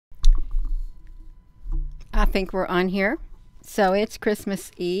I think we're on here. So it's Christmas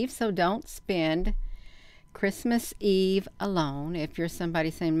Eve, so don't spend Christmas Eve alone. If you're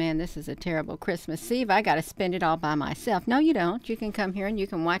somebody saying, man, this is a terrible Christmas Eve, I got to spend it all by myself. No, you don't. You can come here and you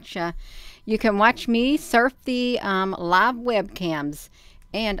can watch me surf the live webcams,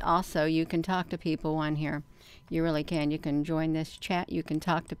 and also you can talk to people on here. You really can. You can join this chat. You can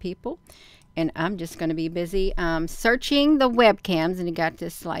talk to people. And I'm just going to be busy searching the webcams. And you got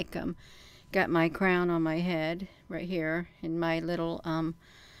this like, got my crown on my head right here and my little,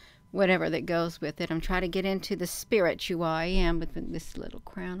 whatever that goes with it. I'm trying to get into the spirit, you all. I am with this little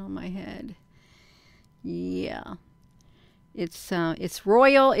crown on my head. Yeah. It's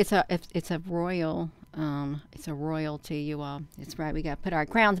royal. It's a royalty, you all. It's right. We got to put our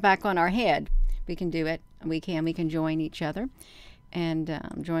crowns back on our head. We can do it. We can join each other and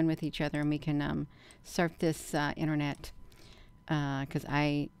join with each other, and we can surf this internet. Because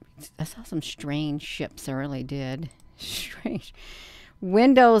I saw some strange ships. I really did. Strange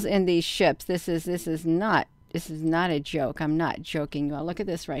windows in these ships. This is not a joke. I'm not joking, you all. Look at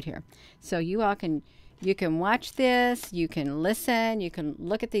this right here. So you all can watch this. You can listen. You can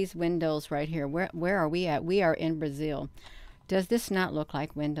look at these windows right here. Where are we at? We are in Brazil. Does this not look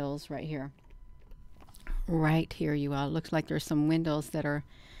like windows right here? Right here, you all. It looks like there's some windows that are,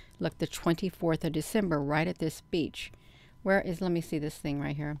 look, the 24th of December right at this beach. Let me see this thing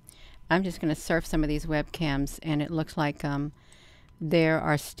right here. I'm just going to surf some of these webcams, and it looks like there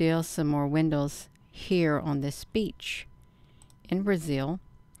are still some more windows here on this beach in Brazil.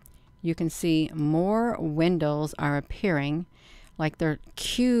 You can see more windows are appearing, like they're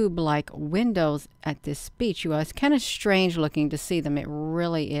cube-like windows at this beach. You all, it's kind of strange looking to see them. It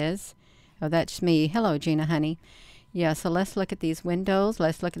really is. Oh, that's me. Hello, Gina, honey. Yeah, so let's look at these windows.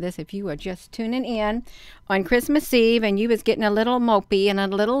 Let's look at this. If you are just tuning in on Christmas Eve and you was getting a little mopey and a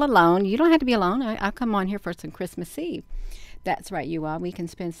little alone, you don't have to be alone. I'll come on here for some Christmas Eve. That's right, you all. We can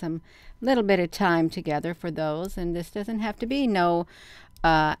spend some little bit of time together for those. And this doesn't have to be no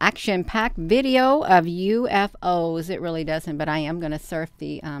action-packed video of UFOs. It really doesn't. But I am going to surf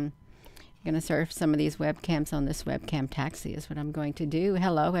some of these webcams on this webcam taxi is what I'm going to do.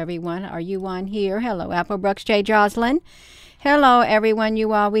 Hello, everyone. Are you on here? Hello, Apple Brooks, J. Jocelyn. Hello, everyone.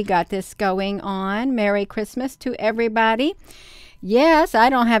 You all, we got this going on. Merry Christmas to everybody. Yes, I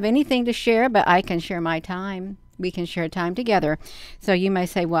don't have anything to share, but I can share my time. We can share time together. So you may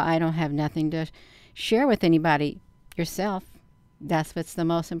say, well, I don't have nothing to share with anybody. Yourself. That's what's the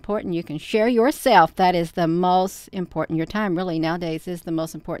most important. You can share yourself. That is the most important. Your time really nowadays is the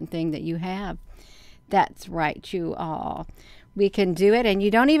most important thing that you have. That's right, you all. We can do it, and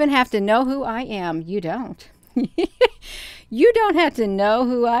you don't even have to know who I am. You don't. You don't have to know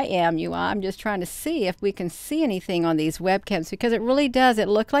who I am, you all. I'm just trying to see if we can see anything on these webcams, because it really does. It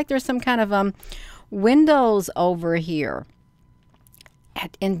looks like there's some kind of windows over here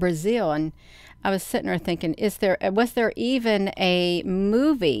in Brazil, and I was sitting there thinking, was there even a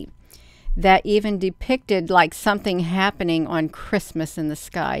movie that even depicted like something happening on Christmas in the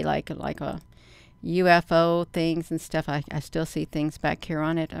sky, like a UFO things and stuff? I still see things back here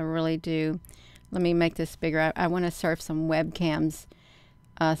on it. I really do. Let me make this bigger. I want to surf some webcams,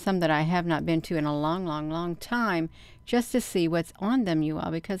 some that I have not been to in a long, long, long time, just to see what's on them, you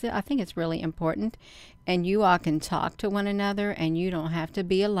all, because I think it's really important. And you all can talk to one another, and you don't have to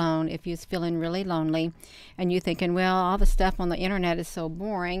be alone if you're feeling really lonely and you're thinking, well, all the stuff on the internet is so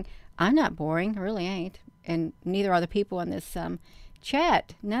boring. I'm not boring. I really ain't. And neither are the people on this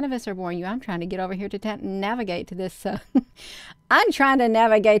chat. None of us are boring. I'm trying to get over here to navigate to this. I'm trying to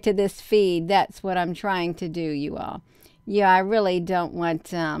navigate to this feed. That's what I'm trying to do, you all. Yeah, I really don't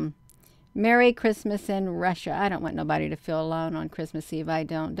want... Merry Christmas in Russia. I don't want nobody to feel alone on Christmas Eve. I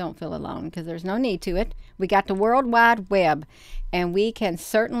don't feel alone, because there's no need to it. We got the World Wide Web, and we can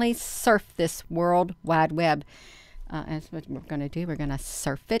certainly surf this World Wide Web. That's what we're going to do. We're going to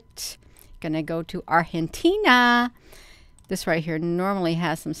surf it. Going to go to Argentina. This right here normally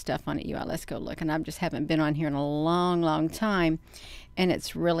has some stuff on it, you all. Let's go look. And I just haven't been on here in a long, long time. And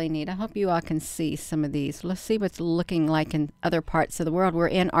it's really neat. I hope you all can see some of these. Let's see what's looking like in other parts of the world. We're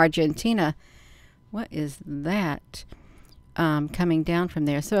in Argentina. What is that coming down from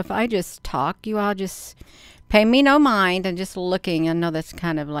there? So if I just talk, you all just pay me no mind and just looking. I know that's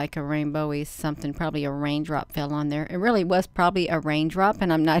kind of like a rainbowy something. Probably a raindrop fell on there. It really was probably a raindrop,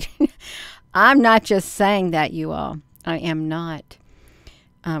 and I'm not I'm not just saying that, you all. I am not.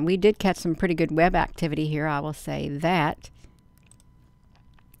 We did catch some pretty good web activity here, I will say that.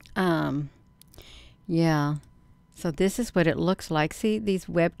 Yeah. So this is what it looks like. See these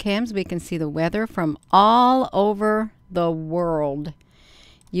webcams? We can see the weather from all over the world.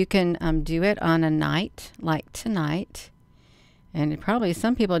 You can do it on a night like tonight. And probably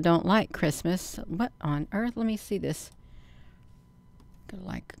some people don't like Christmas. What on earth? Let me see this.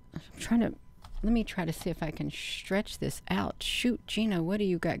 Like, I'm trying to, let me try to see if I can stretch this out. Shoot, Gina, what do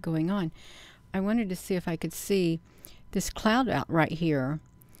you got going on? I wanted to see if I could see this cloud out right here.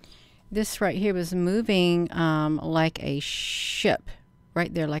 This right here was moving like a ship.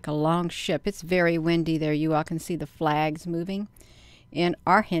 Right there, like a long ship. It's very windy there. You all can see the flags moving. In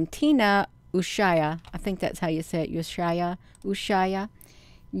Argentina, Ushuaia. I think that's how you say it. Ushuaia.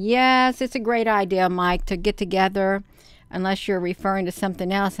 Yes, it's a great idea, Mike, to get together. Unless you're referring to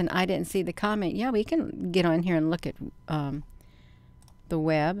something else and I didn't see the comment. Yeah, we can get on here and look at the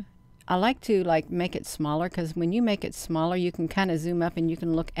web. I like to make it smaller, because when you make it smaller, you can kind of zoom up and you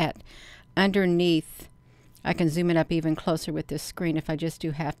can look at underneath. I can zoom it up even closer with this screen if I just do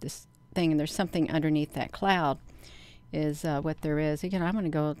half this thing and there's something underneath that cloud is what there is. Again, I'm going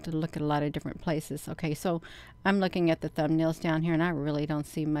to go to look at a lot of different places. Okay, so I'm looking at the thumbnails down here and I really don't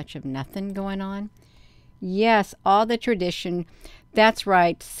see much of nothing going on. Yes, all the tradition. That's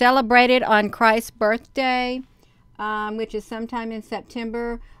right. Celebrated on Christ's birthday, which is sometime in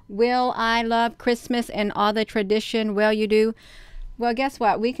September. Will I love Christmas and all the tradition? Well, you do. Well, guess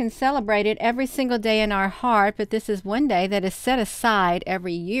what? We can celebrate it every single day in our heart, but this is one day that is set aside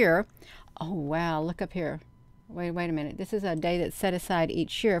every year. Oh, wow. Look up here. Wait a minute. This is a day that's set aside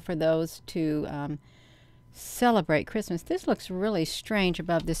each year for those to celebrate Christmas. This looks really strange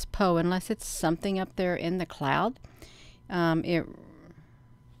above this pole, unless it's something up there in the cloud. It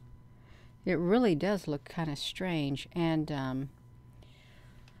really does look kind of strange. And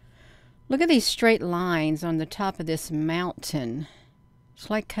look at these straight lines on the top of this mountain. It's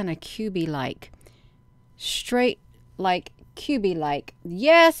like kind of cubey-like. Straight like cubey-like.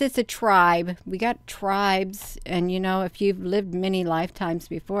 Yes, it's a tribe. We got tribes. And, you know, if you've lived many lifetimes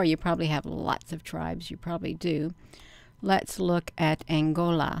before, you probably have lots of tribes. You probably do. Let's look at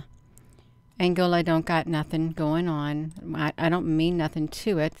Angola. Angola don't got nothing going on. I don't mean nothing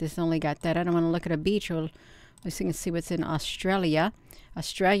to it. This only got that. I don't want to look at a beach. Or we can see what's in Australia.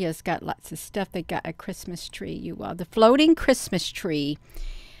 Australia's got lots of stuff. They got a Christmas tree. The floating Christmas tree.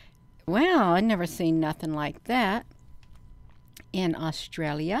 Well, I've never seen nothing like that in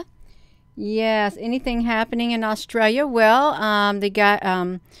Australia. Yes, anything happening in Australia? Well, they got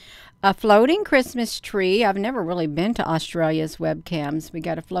a floating Christmas tree. I've never really been to Australia's webcams. We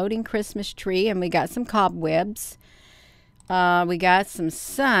got a floating Christmas tree, and we got some cobwebs. We got some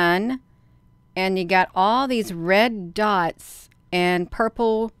sun, and you got all these red dots and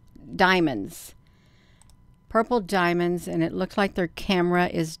purple diamonds. Purple diamonds, and it looks like their camera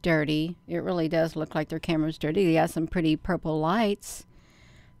is dirty. It really does look like their camera's dirty. They got some pretty purple lights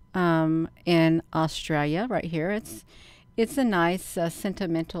in Australia right here. It's a nice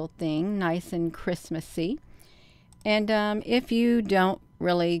sentimental thing, nice and Christmassy. And if you don't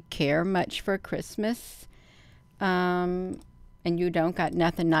really care much for Christmas, and you don't got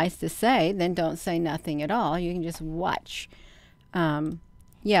nothing nice to say, then don't say nothing at all. You can just watch.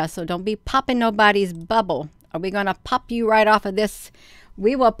 Yeah, so don't be popping nobody's bubble. Are we going to pop you right off of this?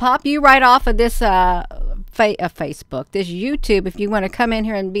 We will pop you right off of this Facebook, this YouTube, if you want to come in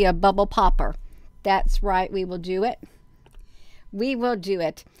here and be a bubble popper. That's right, we will do it. We will do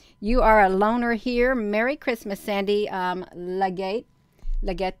it. You are a loner here. Merry Christmas, Sandy Lagate,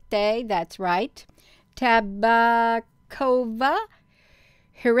 that's right. Tabakova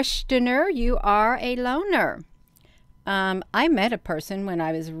Hirishtaner, you are a loner. I met a person when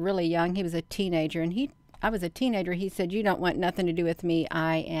I was really young. He was a teenager, and I was a teenager. He said, "You don't want nothing to do with me.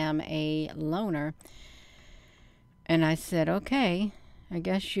 I am a loner." And I said, "Okay, I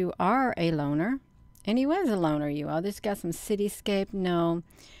guess you are a loner." And he was a loner, you all. This got some cityscape. No,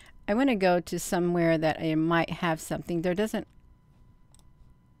 I want to go to somewhere that I might have something. There doesn't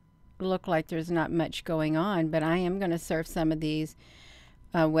look like there's not much going on, but I am going to surf some of these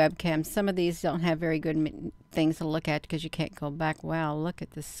webcams. Some of these don't have very good things to look at because you can't go back. Wow, look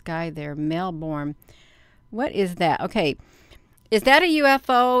at the sky there. Melbourne. What is that? Okay. Is that a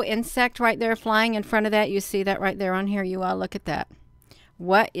UFO insect right there flying in front of that? You see that right there on here? You all look at that.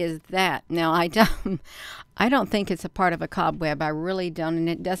 What is that? Now, I don't think it's a part of a cobweb. I really don't. And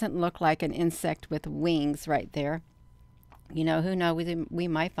it doesn't look like an insect with wings right there. You know, who knows? We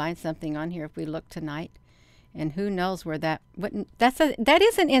might find something on here if we look tonight. And who knows where that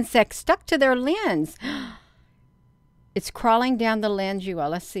is an insect stuck to their lens. It's crawling down the lens, you all.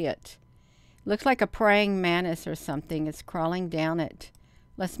 Let's see it. Looks like a praying mantis or something. It's crawling down it.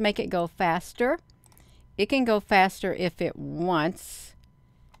 Let's make it go faster. It can go faster if it wants.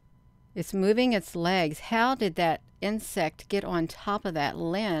 It's moving its legs. How did that insect get on top of that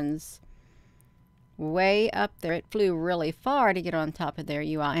lens way up there. It flew really far to get on top of there,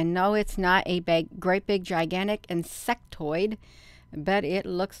 you all. And no, it's not a great big gigantic insectoid, but it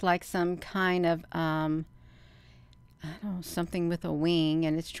looks like some kind of I don't know, something with a wing,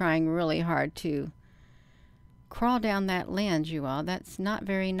 and it's trying really hard to crawl down that lens, you all. That's not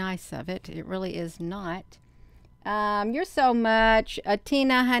very nice of it. It really is not. You're so much,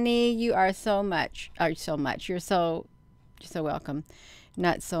 Tina, honey. You are so much. You're so welcome.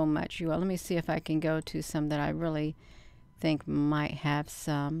 Not so much, you all. Let me see if I can go to some that I really think might have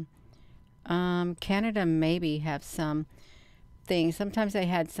some. Canada maybe have some things. Sometimes they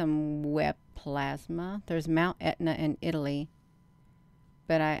had some web plasma. There's Mount Etna in Italy,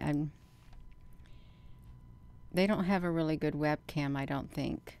 but they don't have a really good webcam, I don't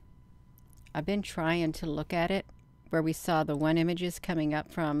think. I've been trying to look at it where we saw the one images coming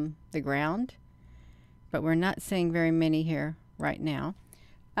up from the ground, but we're not seeing very many here right now.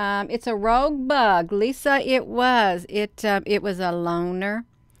 It's a rogue bug, Lisa. It was a loner.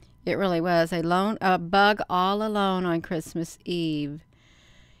 It really was a bug all alone on Christmas Eve.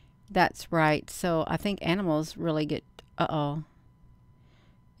 That's right. So I think animals really get.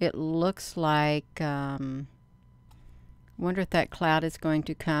 It looks like. Wonder if that cloud is going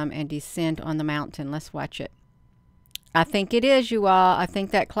to come and descend on the mountain. Let's watch it. I think it is, you all. I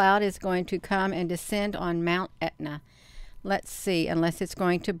think that cloud is going to come and descend on Mount Etna. Let's see, unless it's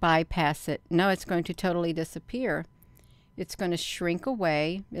going to bypass it. No, it's going to totally disappear. It's going to shrink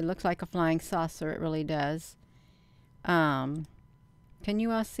away. It looks like a flying saucer. It really does. Can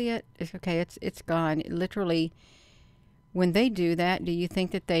you all see it? Okay, it's gone. Literally, when they do that, do you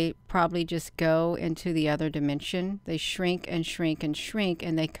think that they probably just go into the other dimension? They shrink and shrink and shrink,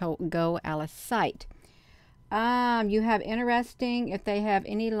 and they go out of sight. You have interesting, if they have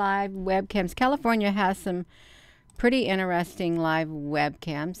any live webcams. California has some pretty interesting live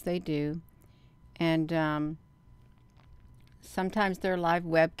webcams. They do. And sometimes their live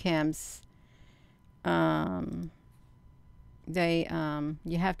webcams, you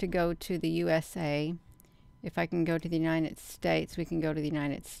have to go to the USA. If I can go to the United States, we can go to the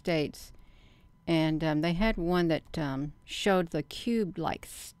United States. And they had one that showed the cube-like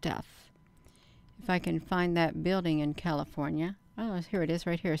stuff. If I can find that building in California. Oh, here it is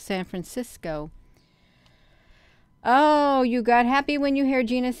right here. San Francisco. Oh, you got happy when you hear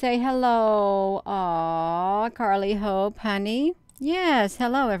Gina say hello. Aw, Carly Hope, honey. Yes,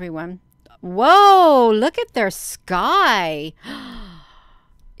 hello, everyone. Whoa, look at their sky.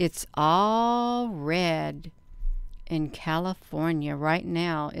 It's all red in California right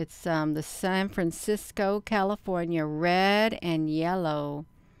now. It's the San Francisco, California, red and yellow.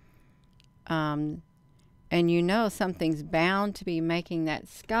 And you know something's bound to be making that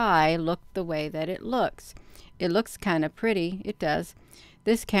sky look the way that it looks. It looks kind of pretty. It does.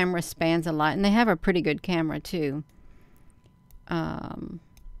 This camera spans a lot, and they have a pretty good camera too. We have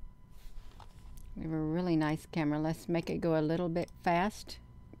a really nice camera. Let's make it go a little bit fast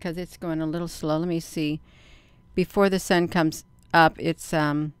because it's going a little slow. Let me see. Before the sun comes up, it's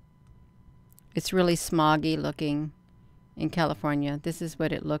really smoggy looking in California. This is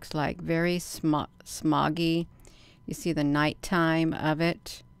what it looks like. Very smoggy. You see the nighttime of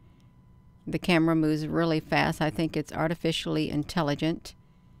it. The camera moves really fast. I think it's artificially intelligent.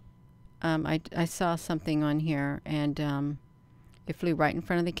 I saw something on here, and it flew right in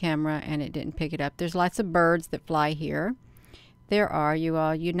front of the camera, and it didn't pick it up. There's lots of birds that fly here. There are, you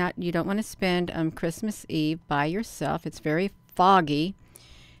all. You don't want to spend Christmas Eve by yourself. It's very foggy,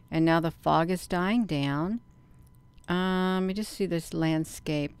 and now the fog is dying down. You just see this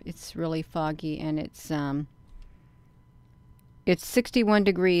landscape. It's really foggy, and it's 61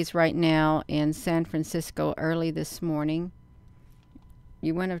 degrees right now in San Francisco early this morning.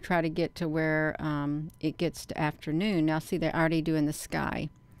 You want to try to get to where it gets to afternoon. Now see, they're already doing the sky.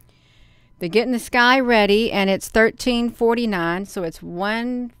 They're getting the sky ready, and it's 13:49, so it's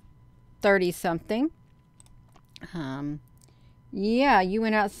 1:30 something. Yeah, you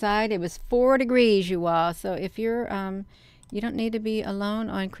went outside. It was 4 degrees, you all. So if you're, you don't need to be alone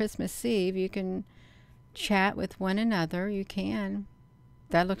on Christmas Eve. You can chat with one another. You can.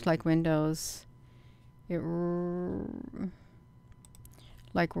 That looks like windows.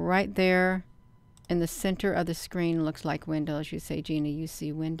 Like right there in the center of the screen looks like windows. You say, Gina, you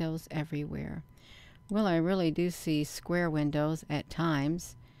see windows everywhere. Well, I really do see square windows at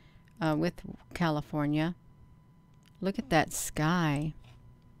times with California. Look at that sky.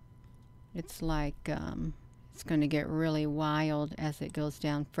 It's like it's going to get really wild as it goes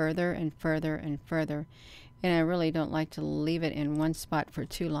down further and further and further. And I really don't like to leave it in one spot for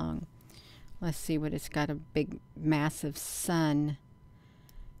too long. Let's see what it's got, a big, massive sun.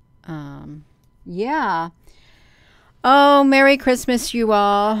 Yeah. Oh, Merry Christmas, you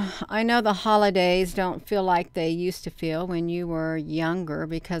all. I know the holidays don't feel like they used to feel when you were younger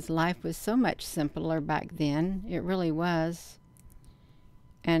because life was so much simpler back then. It really was.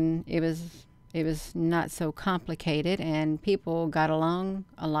 And it was not so complicated, and people got along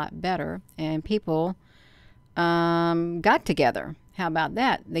a lot better, and people got together. How about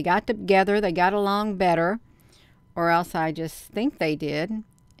that? They got together, they got along better, or else I just think they did.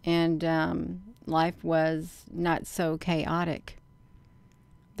 And life was not so chaotic.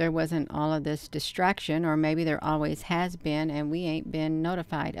 There wasn't all of this distraction, or maybe there always has been, and we ain't been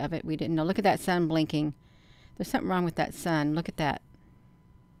notified of it. We didn't know. Look at that sun blinking. There's something wrong with that sun. Look at that.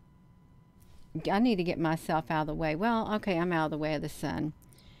 I need to get myself out of the way. Well, okay, I'm out of the way of the sun,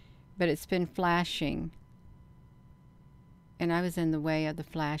 but it's been flashing, and I was in the way of the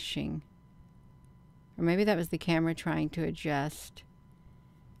flashing. Or maybe that was the camera trying to adjust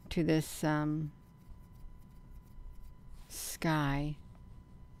to this sky.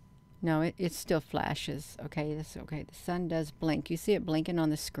 No, it still flashes. Okay, that's okay. The sun does blink. You see it blinking on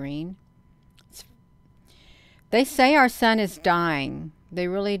the screen? They say our sun is dying. They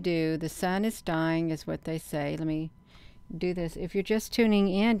really do. The sun is dying is what they say. Let me do this. If you're just tuning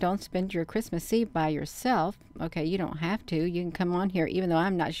in, don't spend your Christmas Eve by yourself. Okay, you don't have to. You can come on here, even though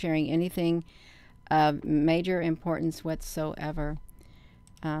I'm not sharing anything of major importance whatsoever.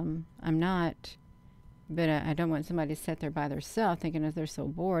 I'm not, but I don't want somebody to sit there by themselves thinking if they're so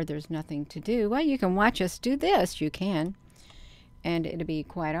bored there's nothing to do. Well, you can watch us do this. You can, and it'll be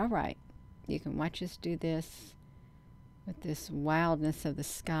quite all right. You can watch us do this with this wildness of the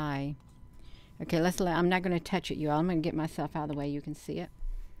sky. Okay, I'm not going to touch it, you all. I'm going to get myself out of the way. You can see it.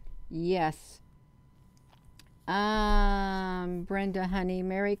 Yes. Brenda, honey,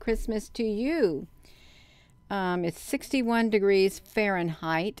 Merry Christmas to you. It's 61 degrees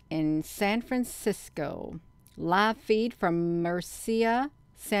Fahrenheit in San Francisco. Live feed from Murcia,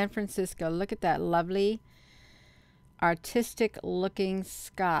 San Francisco. Look at that lovely, artistic looking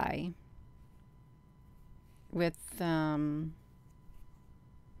sky with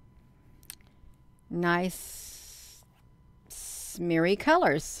nice smeary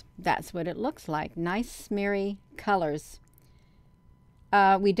colors. That's what it looks like. Nice smeary colors.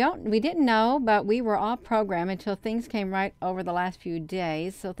 We didn't know, but we were all programmed until things came right over the last few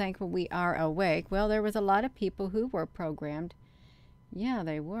days. So thankful we are awake. Well, there was a lot of people who were programmed. Yeah,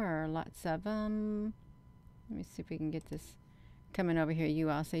 they were. Lots of them. Let me see if we can get this coming over here. You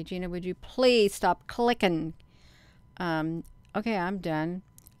all say, Gina, would you please stop clicking? Okay, I'm done.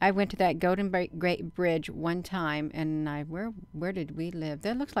 I went to that Golden Gate Bridge one time, and where did we live?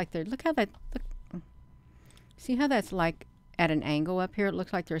 That looks like look how that, look, see how that's like at an angle up here? It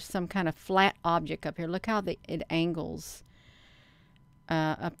looks like there's some kind of flat object up here. Look how it angles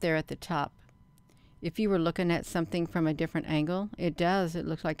up there at the top. If you were looking at something from a different angle, it does. It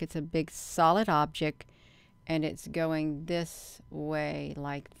looks like it's a big solid object, and it's going this way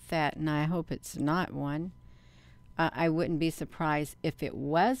like that. And I hope it's not one. I wouldn't be surprised if it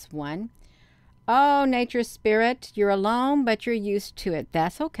was one. Oh, nature spirit, you're alone, but you're used to it.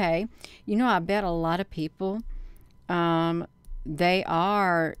 That's okay. You know, I bet a lot of people, they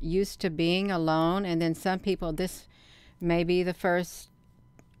are used to being alone, and then some people, this may be the first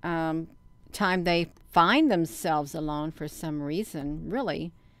time they find themselves alone for some reason,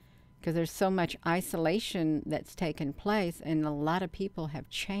 really, because there's so much isolation that's taken place, and a lot of people have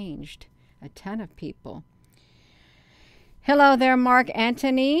changed, a ton of people. Hello there, Mark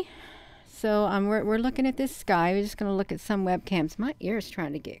Anthony. So we're looking at this sky. We're just going to look at some webcams. My ear's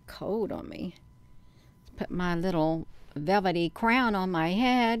trying to get cold on me. Let's put my little velvety crown on my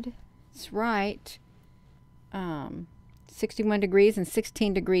head. That's right. 61 degrees and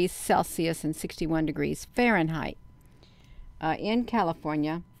 16 degrees Celsius and 61 degrees Fahrenheit. In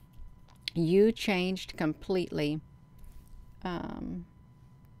California, you changed completely.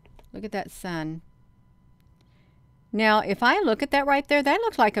 Look at that sun. Now, if I look at that right there, that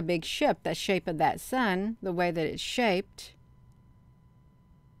looks like a big ship, the shape of that sun, the way that it's shaped.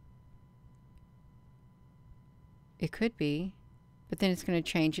 It could be, but then it's going to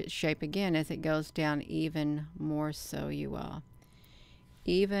change its shape again as it goes down even more so, you all.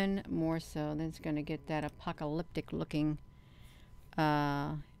 Even more so. Then it's going to get that apocalyptic looking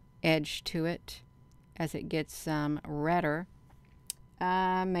edge to it as it gets redder.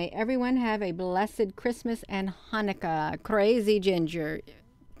 May everyone have a blessed Christmas and Hanukkah. Crazy Ginger.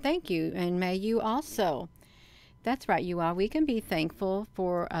 Thank you. And may you also. That's right, you all. We can be thankful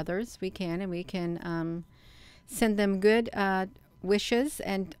for others. We can. And we can send them good wishes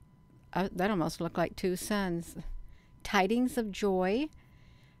and that almost looked like two suns. Tidings of joy.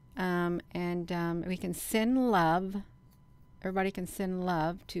 We can send love. Everybody can send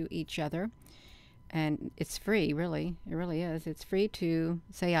love to each other. And it's free, really. It really is. It's free to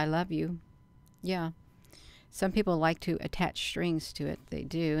say, I love you. Yeah. Some people like to attach strings to it. They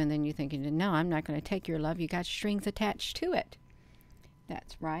do. And then you're thinking, no, I'm not going to take your love. You got strings attached to it.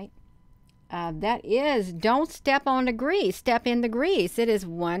 That's right. That is, don't step on the grease. Step in the grease. It is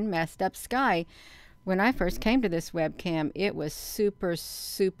one messed up sky. When I first came to this webcam, it was super,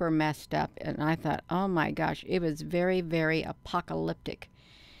 super messed up. And I thought, oh my gosh, it was very, very apocalyptic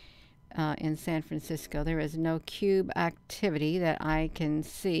in San Francisco. There is no cube activity that I can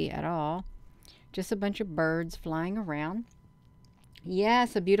see at all. Just a bunch of birds flying around.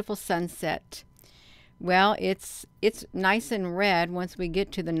 Yes, a beautiful sunset. Well, it's nice and red once we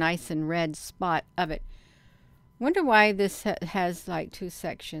get to the nice and red spot of it. Wonder why this has like two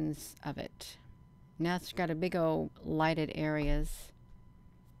sections of it. Now it's got a big old lighted areas.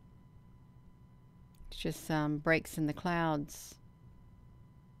 It's just breaks in the clouds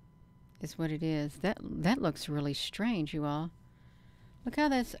is what it is. That looks really strange, you all. Look how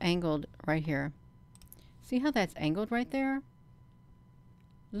that's angled right here. See how that's angled right there?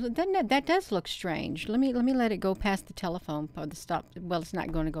 That does look strange. Let me let it go past the telephone pole, the stop. Well, it's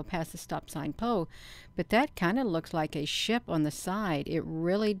not going to go past the stop sign pole, but that kind of looks like a ship on the side. It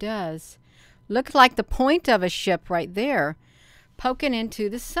really does. Looks like the point of a ship right there, poking into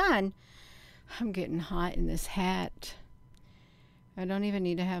the sun. I'm getting hot in this hat. I don't even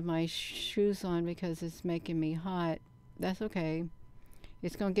need to have my shoes on because it's making me hot. That's okay.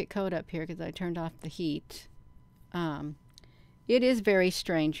 It's going to get cold up here because I turned off the heat. It is very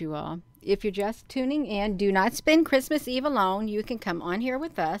strange, you all. If you're just tuning in, do not spend Christmas Eve alone. You can come on here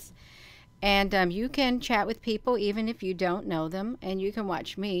with us. And you can chat with people even if you don't know them. And you can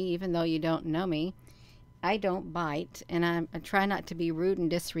watch me even though you don't know me. I don't bite. And I try not to be rude and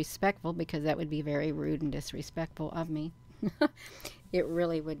disrespectful because that would be very rude and disrespectful of me. It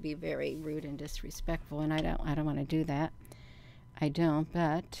really would be very rude and disrespectful. And I don't want to do that. I don't.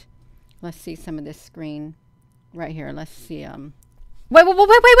 But let's see some of this screen right here. Let's see.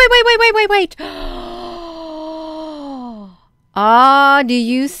 Wait. Ah, do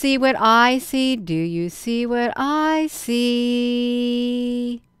you see what I see? Do you see what I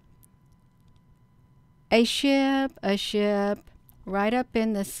see? A ship, right up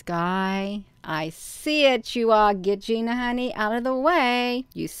in the sky. I see it, you all. Get Gina, honey, out of the way.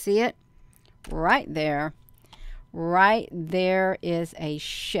 You see it? Right there. Right there is a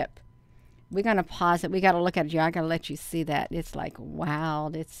ship. We're going to pause it. We got to look at it. I got to let you see that. It's like, wow.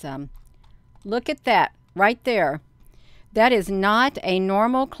 It's, look at that right there. That is not a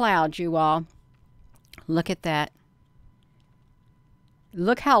normal cloud, you all. Look at that.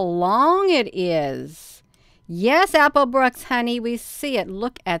 Look how long it is. Yes, Applebrooks, honey, we see it.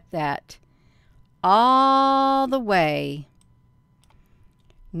 Look at that. All the way.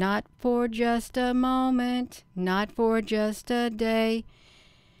 Not for just a moment, not for just a day,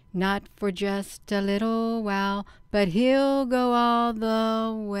 not for just a little while, but he'll go all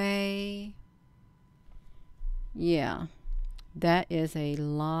the way. Yeah. That is a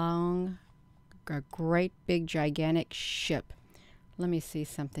great big gigantic ship. Let me see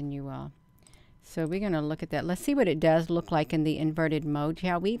something, you all. So we're going to look at that. Let's see what it does look like in the inverted mode.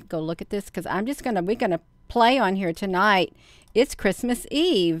 Shall we go look at this? Because we're going to play on here tonight. It's Christmas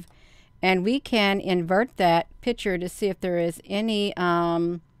Eve. And we can invert that picture to see if there is any,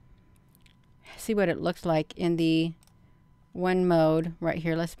 see what it looks like in the one mode right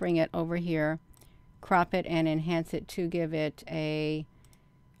here. Let's bring it over here. Crop it and enhance it to give it a,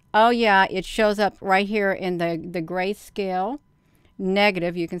 oh yeah, it shows up right here in the grayscale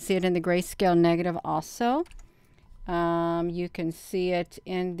negative. You can see it in the grayscale negative also. You can see it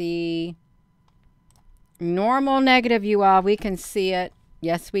in the normal negative, you all. We can see it.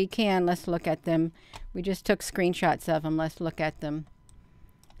 Yes, we can. Let's look at them. We just took screenshots of them. Let's look at them.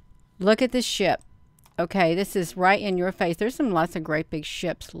 Look at this ship. Okay, this is right in your face. There's lots of great big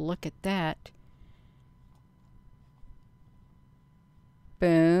ships. Look at that.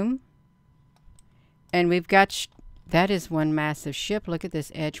 Boom. And we've got, that is one massive ship. Look at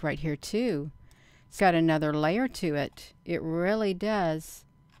this edge right here too. It's got another layer to it. It really does.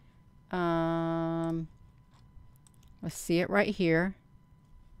 Let's see it right here.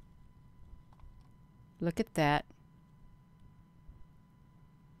 Look at that.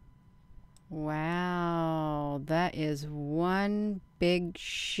 Wow, that is one big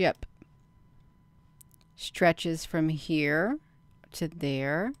ship. Stretches from here to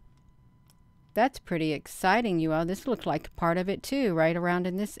there. That's pretty exciting, you all. This looks like part of it too, right around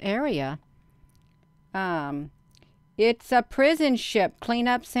in this area. It's a prison ship. Clean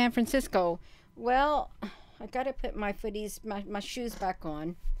up San Francisco. Well, I gotta put my my shoes back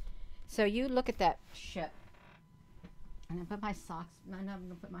on. So you look at that ship. And I put my socks, I'm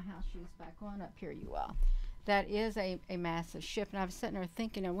gonna put my house shoes back on up here, you all. That is a massive ship. And I was sitting there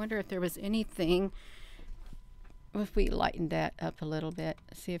thinking, I wonder if there was anything, if we lightened that up a little bit.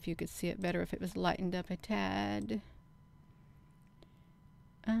 See if you could see it better if it was lightened up a tad.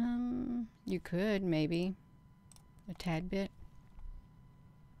 You could maybe a tad bit.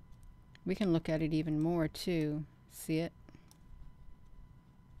 We can look at it even more too. See it?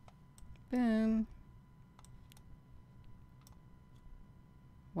 Boom.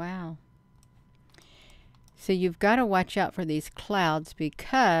 Wow. So you've got to watch out for these clouds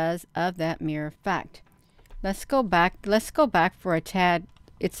because of that mere fact. Let's go back. Let's go back for a tad.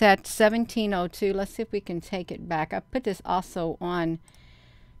 It's at 1702. Let's see if we can take it back. I put this also on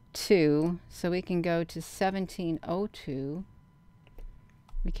 2, so we can go to 1702.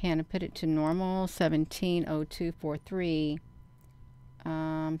 We can put it to normal. 170243.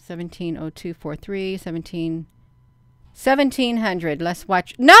 170243. 1700. Let's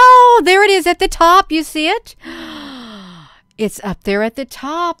watch. No, there it is at the top. You see it? It's up there at the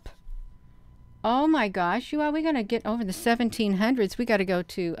top. Oh my gosh, you are. We're gonna get over the 1700s. We got to go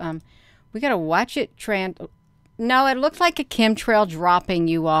to. We got to watch it. No, it looks like a chemtrail dropping,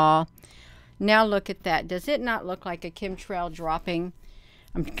 you all. Now look at that. Does it not look like a chemtrail dropping?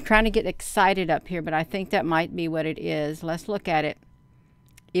 I'm trying to get excited up here, but I think that might be what it is. Let's look at it.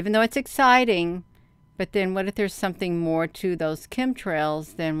 Even though it's exciting, but then what if there's something more to those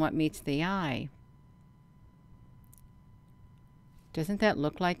chemtrails than what meets the eye? Doesn't that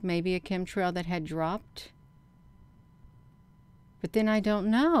look like maybe a chemtrail that had dropped? But then I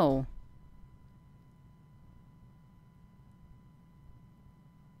don't know.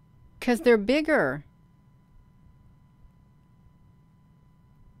 Because they're bigger.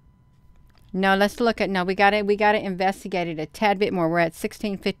 No, let's look at, no, we gotta investigate it a tad bit more. We're at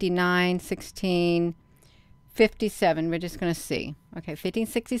 1659, 1657. We're just gonna see. Okay,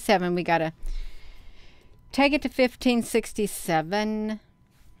 1567, we gotta take it to 1567.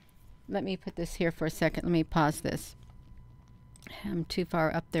 Let me put this here for a second. Let me pause this. I'm too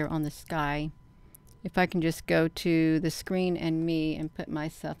far up there on the sky. If I can just go to the screen and me and put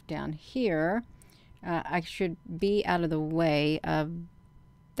myself down here, I should be out of the way of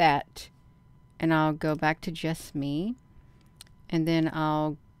that. And I'll go back to just me. And then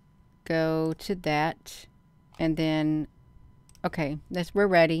I'll go to that. And then, okay, we're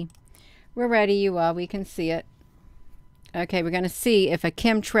ready. We're ready, you all. We can see it. Okay, we're going to see if a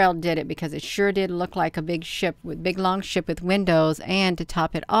chemtrail did it, because it sure did look like a big ship, big long ship with windows. And to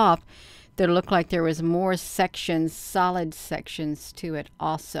top it off, there looked like there was more sections, solid sections to it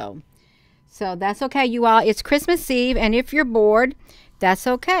also. So that's okay, you all. It's Christmas Eve, and if you're bored, that's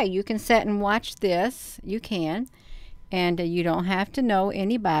okay. You can sit and watch this. You can. And you don't have to know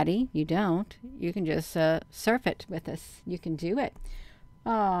anybody. You don't. You can just surf it with us. You can do it.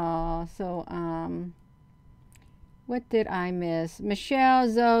 Oh, so, what did I miss? Michelle,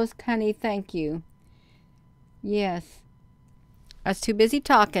 Zos, Connie, thank you. Yes. I was too busy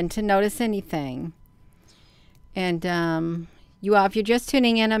talking to notice anything. And you all, if you're just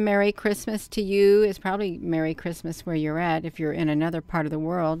tuning in, a Merry Christmas to you. It's probably Merry Christmas where you're at if you're in another part of the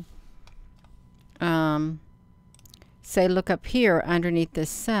world. Say, look up here underneath the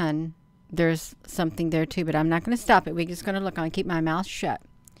sun. There's something there too, but I'm not going to stop it. We're just going to look on, keep my mouth shut.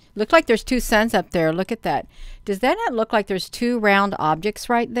 Look like there's 2 suns up there. Look at that. Does that not look like there's 2 round objects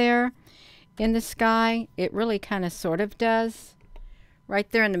right there in the sky? It really kind of sort of does. Right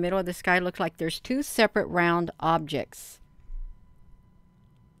there in the middle of the sky looks like there's 2 separate round objects.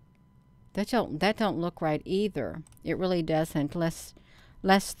 That don't look right either. It really doesn't. Let's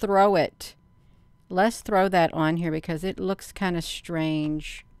throw it. Let's throw that on here because it looks kind of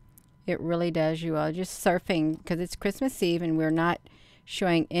strange. It really does, you all. Just surfing because it's Christmas Eve and we're not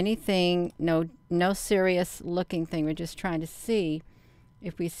showing anything, no serious looking thing. We're just trying to see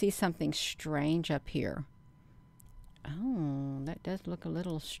if we see something strange up here. Oh, that does look a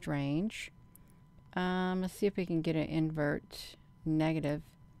little strange. Let's see if we can get an invert negative.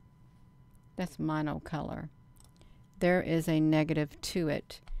 That's monocolor. There is a negative to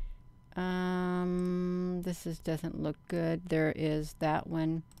it. This doesn't look good. There is that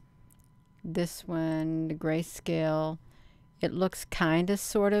one. This one, the grayscale. It looks kind of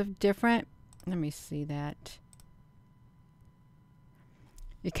sort of different. Let me see that.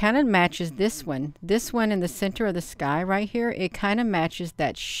 It kind of matches this one. This one in the center of the sky right here, it kind of matches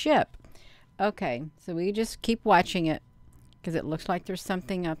that ship Okay, so we just keep watching it because it looks like there's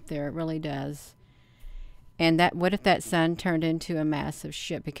something up there. It really does. And that, what if that sun turned into a massive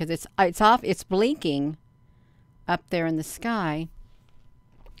ship? Because it's off, it's blinking up there in the sky.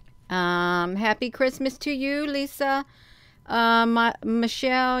 Happy Christmas to you, Lisa.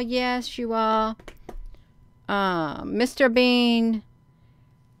 Michelle, yes, you are. Mr. Bean,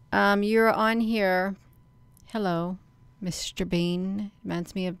 you're on here. Hello, Mr. Bean.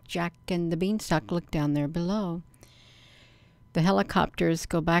 Reminds me of Jack and the Beanstalk. Look down there below. The helicopters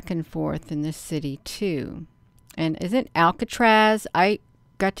go back and forth in this city too. And isn't Alcatraz? I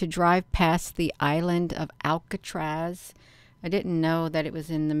got to drive past the island of Alcatraz. I didn't know that it was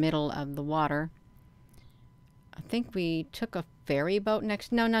in the middle of the water. I think we took a ferry boat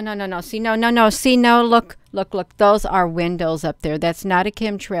next. No. See, no. See, no. Look. Those are windows up there. That's not a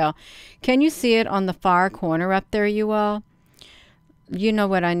chemtrail. Can you see it on the far corner up there, you all? You know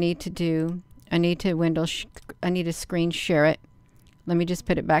what I need to do. I need to I need to screen share it. Let me just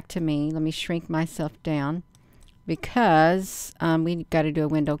put it back to me. Let me shrink myself down because we got to do a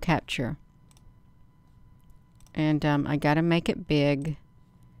window capture. And I got to make it big.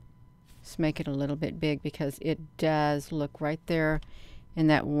 Let's make it a little bit big because it does look right there in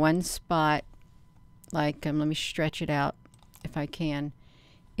that one spot. Like, let me stretch it out if I can.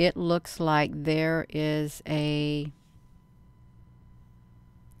 It looks like there is a...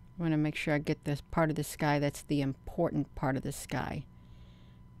 I want to make sure I get this part of the sky. That's the important part of the sky.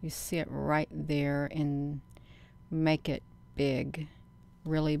 You see it right there, and make it big,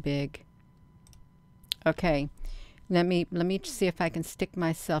 really big. Okay. Let me see if I can stick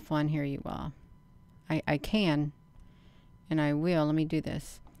myself on here, you all. I can, and I will. Let me do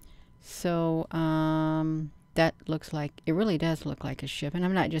this. So, that looks like, it really does look like a ship. And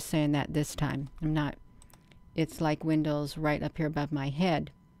I'm not just saying that this time. I'm not. It's like windows right up here above my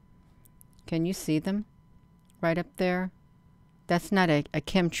head. Can you see them? Right up there? That's not a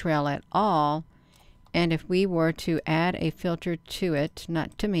chemtrail at all. And if we were to add a filter to it,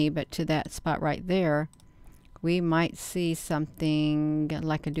 not to me, but to that spot right there, we might see something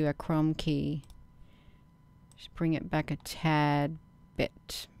like do a chrome key. Just bring it back a tad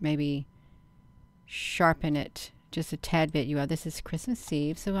bit. Maybe sharpen it just a tad bit. This is Christmas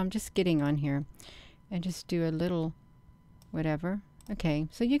Eve, so I'm just getting on here and just do a little whatever. Okay,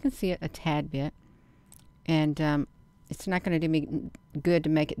 so you can see it a tad bit. And it's not going to do me good to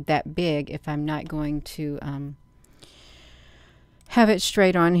make it that big if I'm not going to have it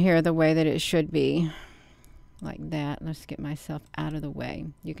straight on here the way that it should be. Like that. Let's get myself out of the way.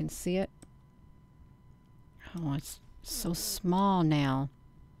 You can see it. Oh, it's so small now.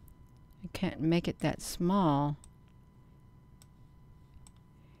 I can't make it that small.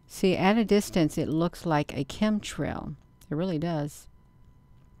 See, at a distance, it looks like a chemtrail. It really does.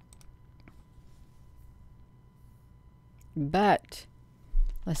 But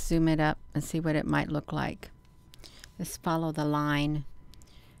let's zoom it up and see what it might look like. Let's follow the line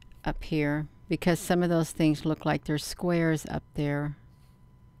up here, because some of those things look like they're squares up there.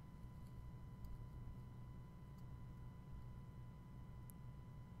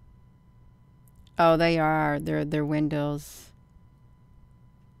 Oh, they are. They're windows.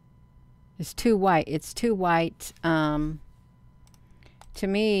 It's too white. It's too white. To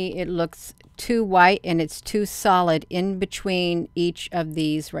me, it looks too white, and it's too solid in between each of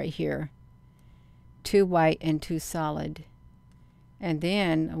these right here. Too white and too solid. And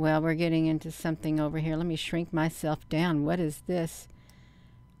then, well, we're getting into something over here. Let me shrink myself down. What is this?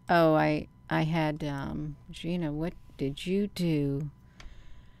 Oh, I had, Gina, what did you do?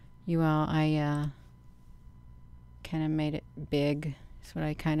 You all, I kind of made it big. That's what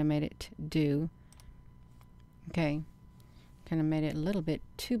I kind of made it do. Okay. Kind of made it a little bit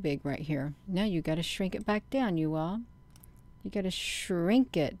too big right here. Now you got to shrink it back down, you all. You got to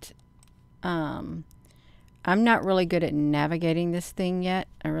shrink it. I'm not really good at navigating this thing yet.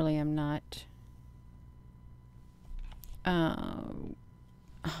 I really am not. Oh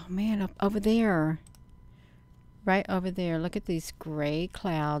man, up over there. Right over there. Look at these gray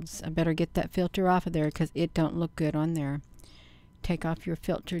clouds. I better get that filter off of there because it don't look good on there. Take off your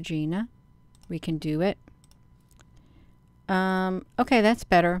filter, Gina. We can do it. Okay, that's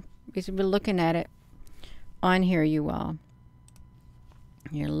better. We're looking at it on here, you all.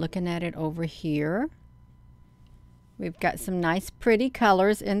 You're looking at it over here. We've got some nice pretty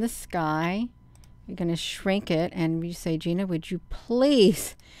colors in the sky. You're going to shrink it, and you say, Gina, would you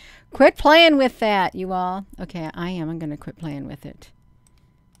please quit playing with that, you all? Okay, I am. I'm going to quit playing with it.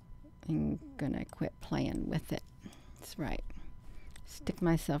 I'm going to quit playing with it. That's right. stick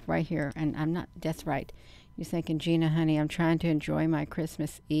myself right here, and I'm not, that's right. You're thinking, Gina, honey, I'm trying to enjoy my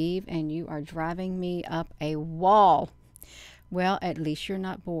Christmas Eve, and you are driving me up a wall. Well, at least you're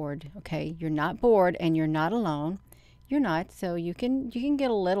not bored, okay? You're not bored, and you're not alone. You're not, so you can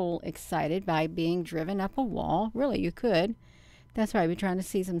get a little excited by being driven up a wall. Really, you could. That's right. We're trying to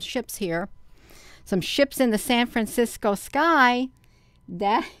see some ships here, some ships in the San Francisco sky.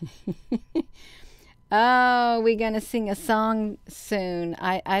 That. Oh, we're gonna sing a song soon.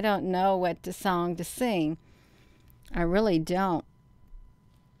 I don't know what the song to sing. I really don't.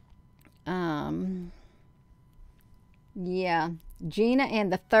 Yeah, Gina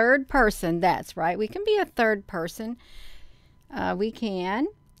and the third person. That's right. We can be a third person. We can.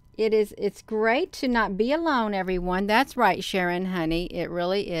 It's great to not be alone, everyone. That's right, Sharon, honey. It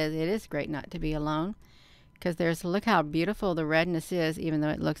really is. It is great not to be alone. Because look how beautiful the redness is, even though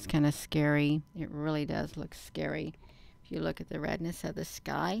it looks kind of scary. It really does look scary if you look at the redness of the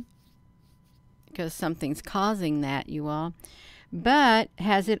sky. Because something's causing that, you all. But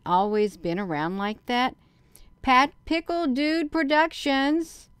has it always been around like that? Pat Pickle Dude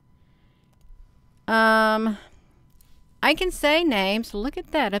Productions. I can say names. Look at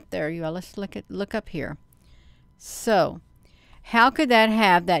that up there, you all. Let's look up here. So, how could that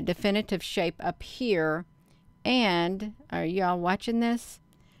have that definitive shape up here? And are y'all watching this?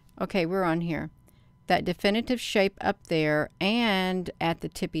 Okay, we're on here. That definitive shape up there and at the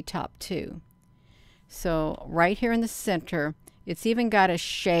tippy top too. So right here in the center, it's even got a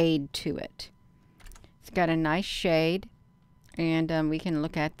shade to it. It's got a nice shade, and we can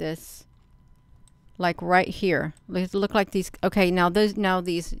look at this like right here. Look like these. Okay, now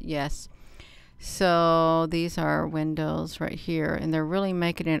these, yes. So these are windows right here, and they're really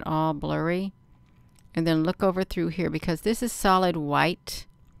making it all blurry. And then look over through here, because this is solid white.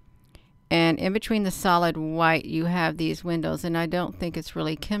 And in between the solid white, you have these windows. And I don't think it's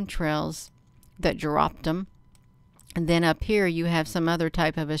really chemtrails that dropped them. And then up here, you have some other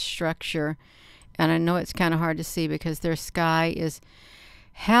type of a structure. And I know it's kind of hard to see because their sky is...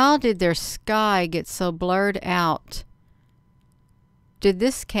 How did their sky get so blurred out? Did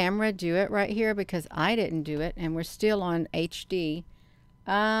this camera do it right here? Because I didn't do it. And we're still on HD.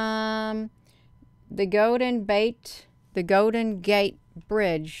 The Golden Gate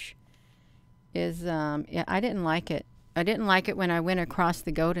Bridge is, yeah, I didn't like it. I didn't like it when I went across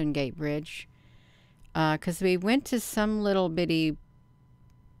the Golden Gate Bridge. Because we went to some little bitty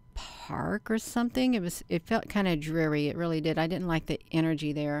park or something. It felt kind of dreary. It really did. I didn't like the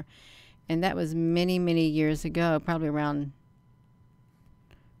energy there. And that was many, many years ago, probably around,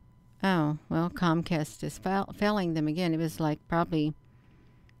 oh, well, Comcast is failing them again. It was like probably,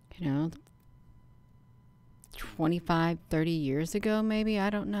 25, 30 years ago, maybe. I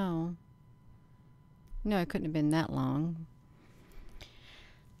don't know. No, it couldn't have been that long.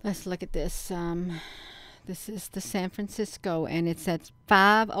 Let's look at this. This is the San Francisco, and it's at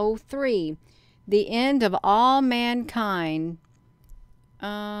 5:03. The end of all mankind.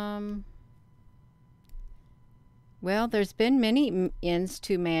 Well, there's been many ends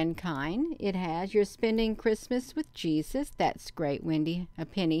to mankind. It has. You're spending Christmas with Jesus. That's great, Wendy. A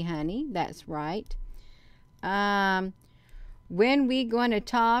penny, honey. That's right. When we going to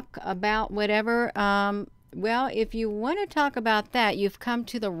talk about whatever, well, if you want to talk about that, you've come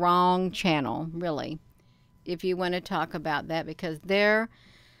to the wrong channel, really. If you want to talk about that, because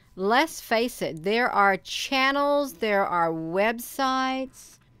let's face it, there are channels, there are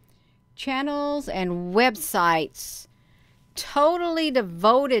websites, channels and websites totally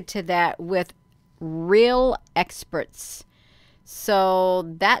devoted to that with real experts. So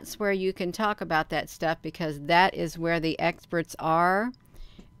that's where you can talk about that stuff, because that is where the experts are,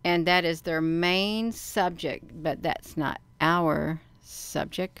 and that is their main subject. But that's not our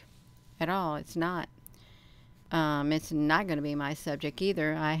subject at all. It's not. It's not going to be my subject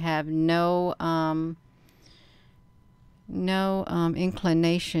either. I have no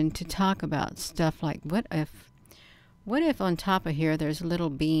inclination to talk about stuff like what if on top of here there's little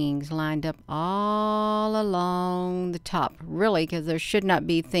beings lined up all along the top? Really, because there should not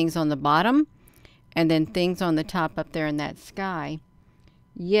be things on the bottom and then things on the top up there in that sky.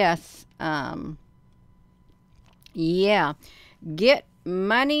 Yes. Yeah. Get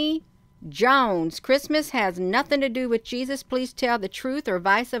Money Jones. Christmas has nothing to do with Jesus. Please tell the truth, or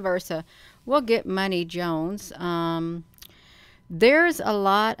vice versa. Well, Get Money Jones. There's a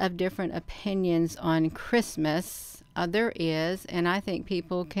lot of different opinions on Christmas. There is, and I think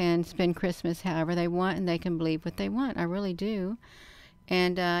people can spend Christmas however they want, and they can believe what they want. I really do.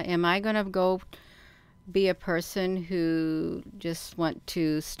 And am I going to go be a person who just want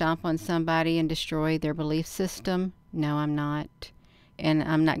to stomp on somebody and destroy their belief system? No, I'm not. And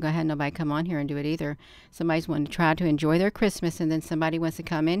I'm not going to have nobody come on here and do it either. Somebody's wanting to try to enjoy their Christmas, and then somebody wants to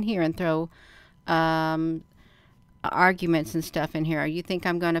come in here and throw arguments and stuff in here. You think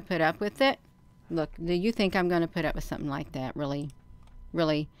I'm going to put up with it? Look, do you think I'm going to put up with something like that? Really?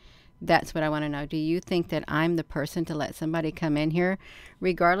 Really? That's what I want to know. Do you think that I'm the person to let somebody come in here,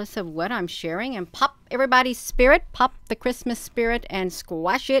 regardless of what I'm sharing, and pop everybody's spirit, pop the Christmas spirit, and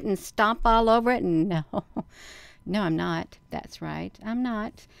squash it and stomp all over it? No. No, I'm not. That's right. I'm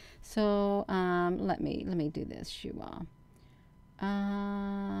not. So let me do this, you all.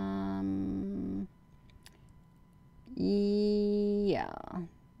 Yeah,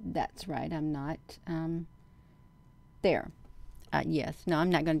 that's right. I'm not. There. Yes. No,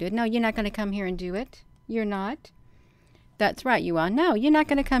 I'm not going to do it. No, you're not going to come here and do it. You're not. That's right, you are. No, you're not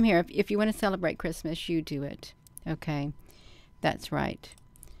going to come here. If you want to celebrate Christmas, you do it. Okay. That's right.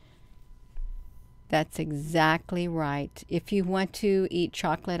 That's exactly right. If you want to eat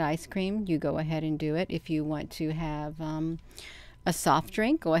chocolate ice cream, you go ahead and do it. If you want to have a soft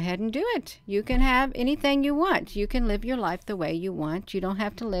drink, go ahead and do it. You can have anything you want. You can live your life the way you want. You don't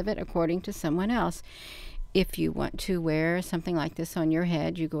have to live it according to someone else. If you want to wear something like this on your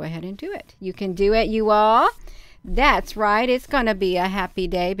head, you go ahead and do it. You can do it, you all. That's right. It's going to be a happy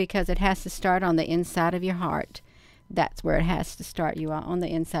day because it has to start on the inside of your heart. That's where it has to start, you all, on the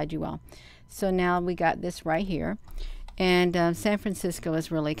inside, you all. So now we got this right here. And San Francisco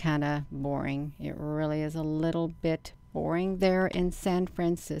is really kind of boring. It really is a little bit boring there in San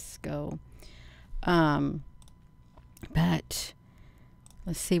Francisco. But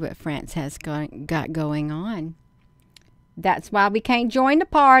let's see what France has got going on. That's why we can't join the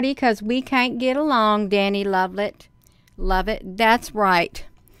party, because we can't get along, Danny Lovelet. Love it. That's right.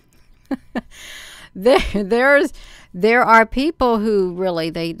 There are people who really,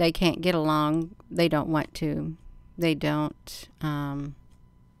 they can't get along. They don't want to. They don't.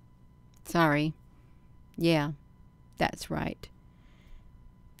 Sorry. Yeah, that's right.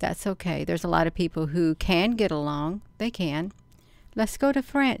 That's okay. There's a lot of people who can get along. They can. Let's go to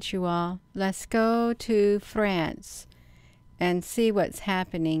France, you all. Let's go to France and see what's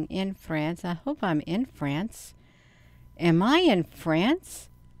happening in France. I hope I'm in France. Am I in France?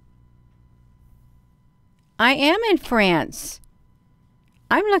 I am in France.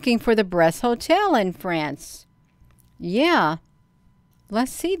 I'm looking for the Brest Hotel in France. Yeah.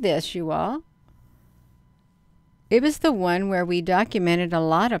 Let's see this, you all. It was the one where we documented a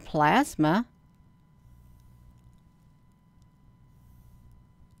lot of plasma.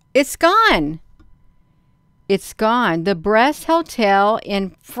 It's gone. It's gone. The Brest Hotel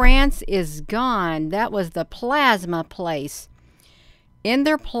in France is gone. That was the plasma place in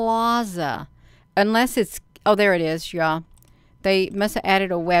their plaza. Unless it's, oh, there it is, y'all. They must have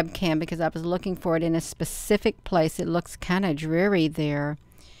added a webcam because I was looking for it in a specific place. It looks kind of dreary there.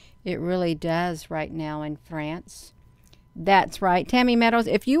 It really does right now in France. That's right. Tammy Meadows,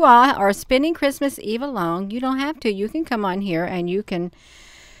 if you all are spending Christmas Eve alone, you don't have to. You can come on here and you can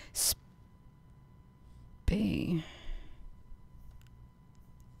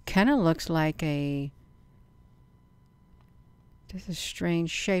kind of looks like there's a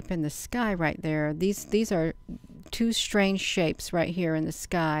strange shape in the sky right there. These are two strange shapes right here in the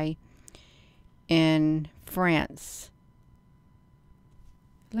sky in France.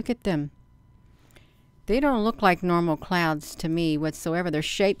 Look at them. They don't look like normal clouds to me whatsoever. They're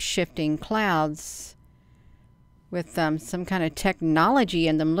shape-shifting clouds with some kind of technology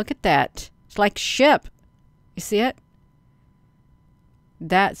in them. Look at that. It's like ship. You see it?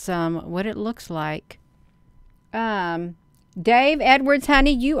 That's what it looks like. Dave Edwards,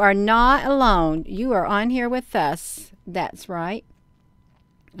 honey, you are not alone. You are on here with us. That's right.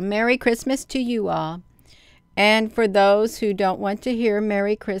 Merry Christmas to you all. And for those who don't want to hear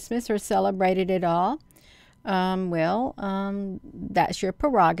Merry Christmas or celebrate it at all, that's your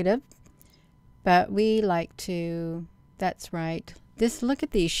prerogative. But we like to, that's right. Look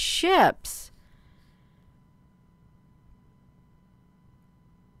at these ships.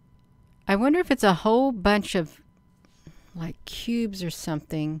 I wonder if it's a whole bunch of like cubes or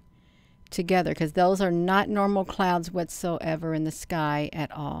something together, because those are not normal clouds whatsoever in the sky at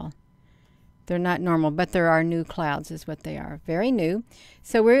all. They're not normal, but there are new clouds is what they are. Very new.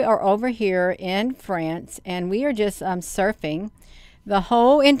 So we are over here in France, and we are just surfing the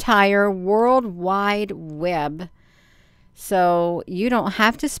whole entire World Wide Web. So you don't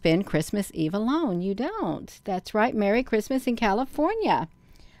have to spend Christmas Eve alone. You don't. That's right. Merry Christmas in California.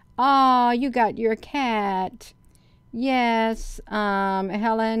 Oh, you got your cat. Yes.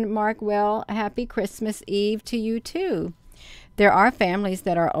 Helen Markwell, happy Christmas Eve to you too. There are families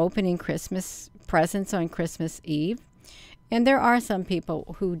that are opening Christmas presents on Christmas Eve. And there are some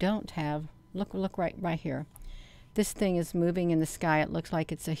people who don't have, look right here. This thing is moving in the sky. It looks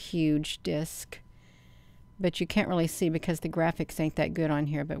like it's a huge disk. But you can't really see because the graphics ain't that good on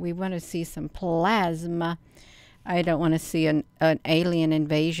here. But we want to see some plasma. I don't want to see an alien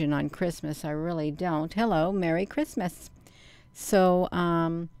invasion on Christmas. I really don't. Hello, Merry Christmas. So,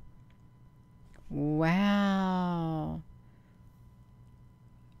 wow.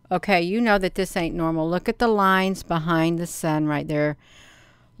 Okay, you know that this ain't normal. Look at the lines behind the sun right there.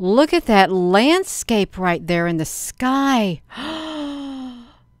 Look at that landscape right there in the sky.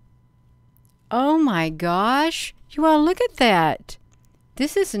 Oh my gosh. You all look at that.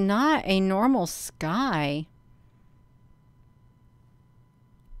 This is not a normal sky.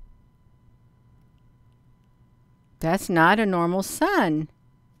 That's not a normal sun.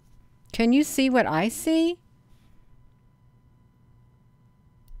 Can you see what I see?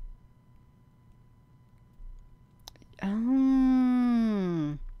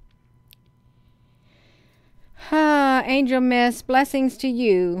 Angel Miss, blessings to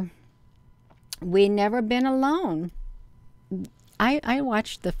you. We never been alone. I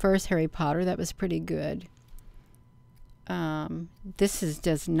watched the first Harry Potter. That was pretty good. This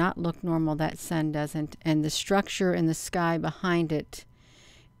does not look normal. That sun doesn't. And the structure in the sky behind it,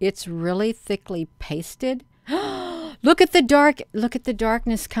 it's really thickly pasted. Look at the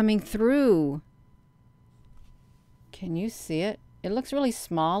darkness coming through. Can you see it? It looks really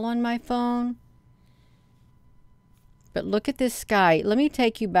small on my phone. But look at this sky. Let me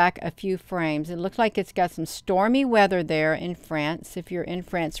take you back a few frames. It looks like it's got some stormy weather there in France, if you're in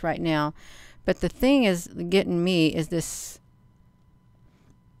France right now. But the thing is getting me is this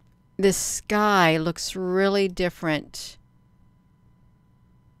sky looks really different.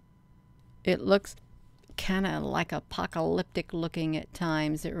 It looks kind of like apocalyptic looking at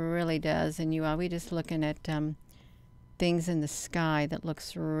times. It really does. And we just looking at things in the sky that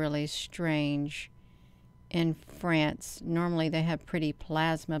looks really strange. In France, normally they have pretty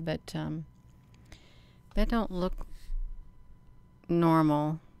plasma, but that don't look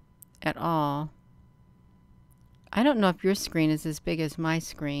normal at all. I don't know if your screen is as big as my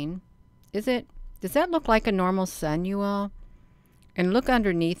screen. Is it? Does that look like a normal sun, you all? And look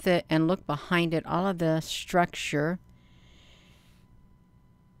underneath it and look behind it, all of the structure.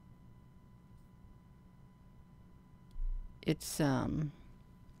 It's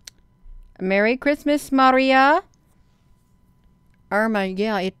Merry Christmas, Maria. Irma,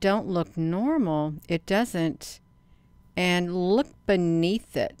 yeah, it don't look normal. It doesn't. And look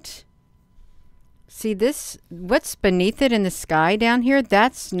beneath it. See this, what's beneath it in the sky down here?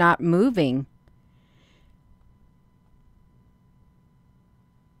 That's not moving.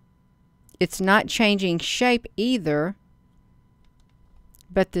 It's not changing shape either.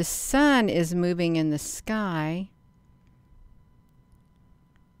 But the sun is moving in the sky.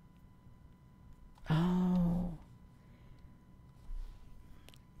 Oh.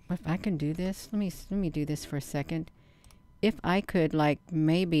 If I can do this, let me do this for a second. If I could, like,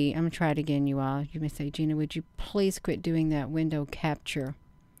 maybe, I'm going to try it again, you all. You may say, Gina, would you please quit doing that window capture?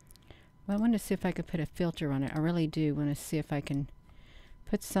 Well, I want to see if I could put a filter on it. I really do want to see if I can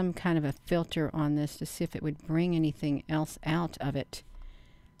put some kind of a filter on this to see if it would bring anything else out of it.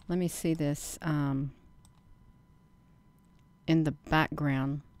 Let me see this in the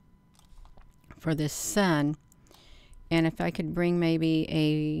background for this sun. And if I could bring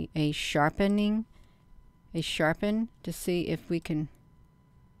maybe a sharpen to see if we can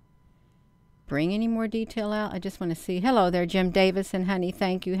bring any more detail out. I just want to see. Hello there, Jim Davis and honey.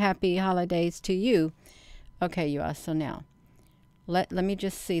 Thank you. Happy holidays to you. Okay, you all. So now, let me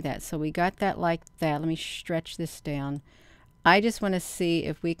just see that. So we got that like that. Let me stretch this down. I just want to see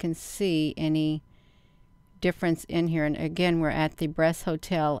if we can see any difference in here. And again, we're at the Brest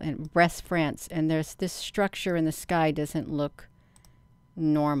Hotel in Brest, France, and there's this structure in the sky doesn't look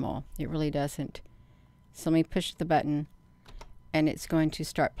normal. It really doesn't. So let me push the button and it's going to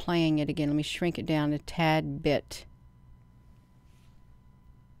start playing it again. Let me shrink it down a tad bit.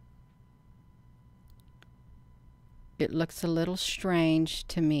 It looks a little strange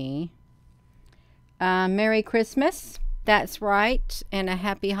to me. Merry Christmas. That's right. And a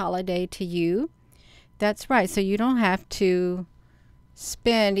happy holiday to you. That's right. So you don't have to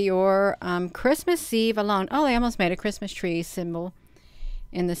spend your Christmas Eve alone. Oh, they almost made a Christmas tree symbol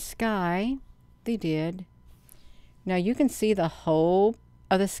in the sky. They did. Now you can see the whole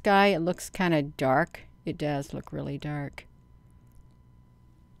of the sky. It looks kind of dark. It does look really dark.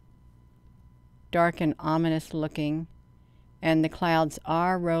 Dark and ominous looking. And the clouds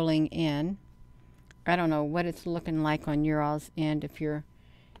are rolling in. I don't know what it's looking like on your all's end.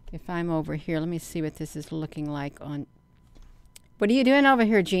 If I'm over here, let me see what this is looking like on. What are you doing over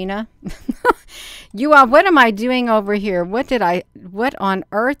here, Gina? You are, what am I doing over here? What on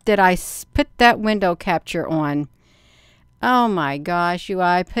earth did I put that window capture on? Oh my gosh,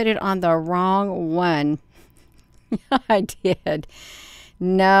 I put it on the wrong one. I did.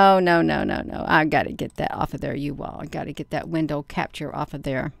 No, no, no, no, no. I got to get that off of there, you all. I got to get that window capture off of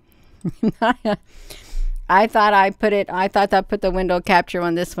there. I thought I put the window capture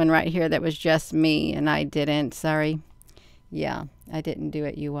on this one right here that was just me, and I didn't. Sorry. Yeah, I didn't do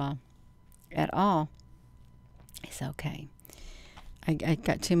it, you all, at all. It's okay. I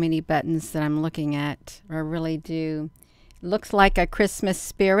got too many buttons that I'm looking at. I really do. Looks like a Christmas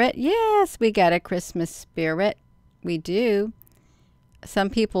spirit. Yes, we got a Christmas spirit. We do. Some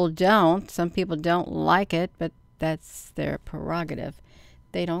people don't. Some people don't like it, but that's their prerogative.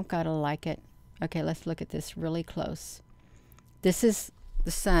 They don't gotta like it. Okay, let's look at this really close. This is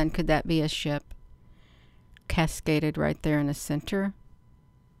the sun. Could that be a ship? Cascaded right there in the center.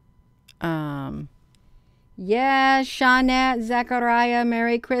 Yeah, Shawnette, Zachariah,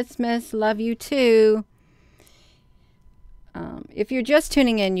 Merry Christmas. Love you too. If you're just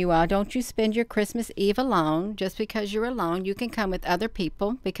tuning in, you all, don't you spend your Christmas Eve alone. Just because you're alone, you can come with other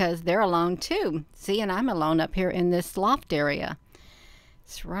people because they're alone too. See, and I'm alone up here in this loft area.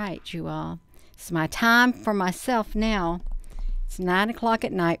 That's right, you all. It's my time for myself now. It's 9 o'clock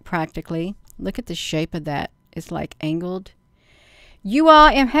at night practically. Look at the shape of that. It's like angled. You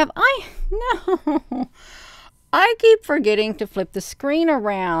all, no. I keep forgetting to flip the screen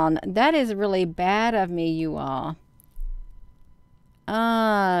around. That is really bad of me, you all.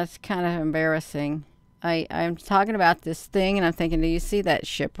 It's kind of embarrassing. I'm talking about this thing, and I'm thinking, do you see that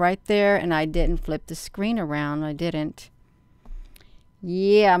ship right there? And I didn't flip the screen around. I didn't.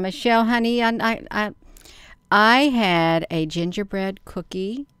 Yeah, Michelle, honey, I had a gingerbread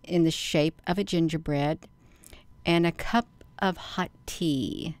cookie in the shape of a gingerbread and a cup of hot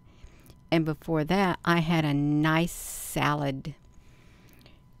tea. And before that, I had a nice salad.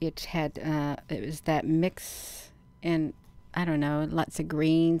 It was that mix, and I don't know, lots of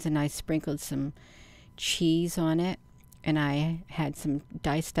greens, and I sprinkled some cheese on it, and I had some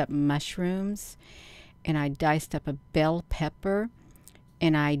diced up mushrooms, and I diced up a bell pepper,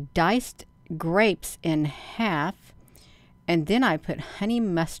 and I diced grapes in half, and then I put honey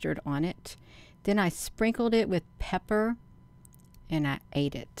mustard on it. Then I sprinkled it with pepper, and I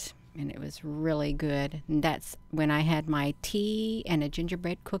ate it, and it was really good. And that's when I had my tea and a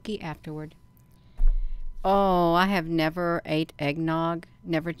gingerbread cookie afterward. Oh, I have never ate eggnog,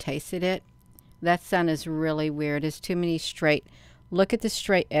 never tasted it. That sun is really weird. There's too many straight. Look at the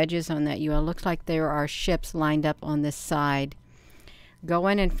straight edges on that. It looks like there are ships lined up on this side.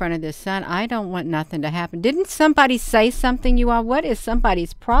 Going in front of the sun. I don't want nothing to happen. Didn't somebody say something, you all? What is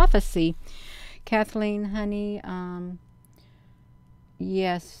somebody's prophecy? Kathleen, honey,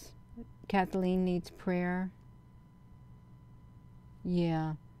 yes, Kathleen needs prayer.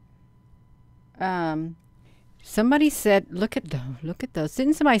 Yeah. Somebody said, look at those.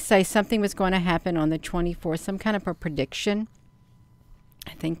 Didn't somebody say something was going to happen on the 24th? Some kind of a prediction?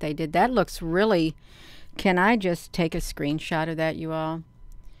 I think they did. That looks really... Can I just take a screenshot of that, you all?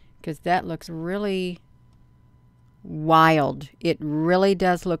 Because that looks really wild. It really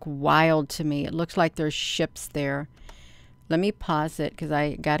does look wild to me. It looks like there's ships there. Let me pause it because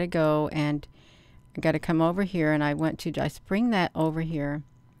I got to go and I got to come over here, and I want to just bring that over here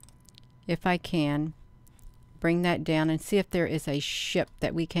if I can. Bring that down and see if there is a ship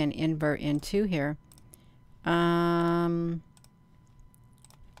that we can invert into here. See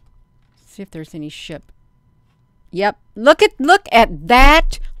if there's any ship. Yep. Look at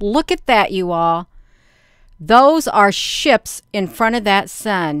that. Look at that, you all. Those are ships in front of that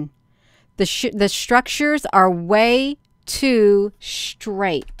sun. The structures are way too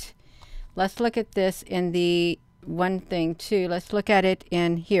straight. Let's look at this in the one thing too. Let's look at it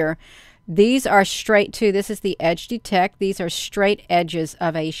in here. These are straight too. This is the edge detect. These are straight edges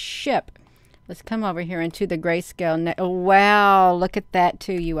of a ship. Let's come over here into the grayscale. Oh, wow, look at that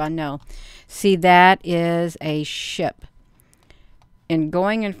too, you all know. See, that is a ship. And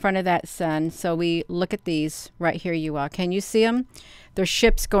going in front of that sun, so we look at these right here, you all. Can you see them? They're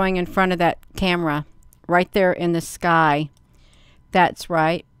ships going in front of that camera right there in the sky. That's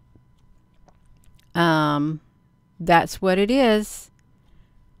right. That's what it is.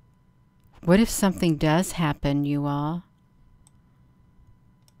 What if something does happen, you all?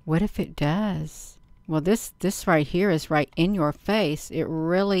 What if it does? Well, this right here is right in your face. It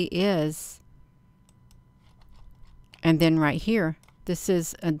really is. And then right here, this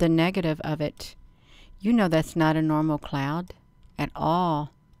is the negative of it. You know that's not a normal cloud at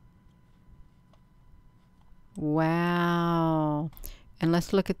all. Wow. And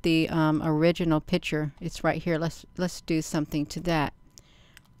let's look at the original picture. It's right here. Let's do something to that.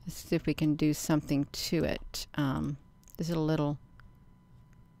 Let's see if we can do something to it. Is it a little...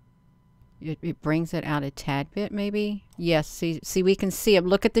 It brings it out a tad bit, maybe? Yes, see, we can see it.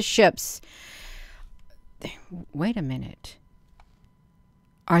 Look at the ships. Wait a minute.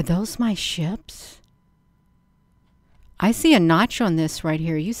 Are those my ships? I see a notch on this right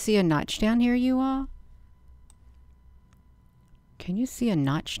here. You see a notch down here, you all? Can you see a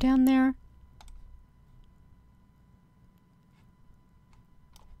notch down there?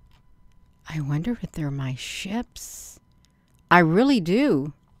 I wonder if they're my ships. I really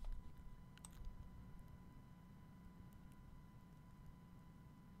do.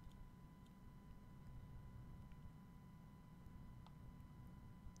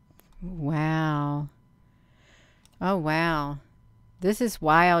 Wow. Oh, wow. This is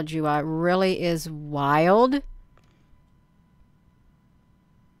wild, you all. It really is wild.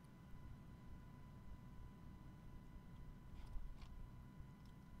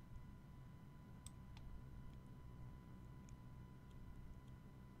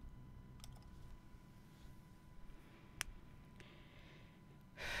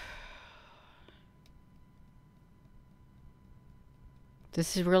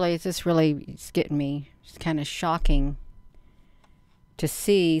 This really it's getting me. It's kind of shocking to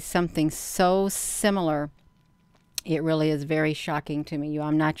see something so similar. It really is very shocking to me.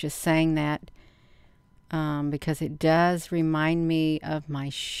 I'm not just saying that because it does remind me of my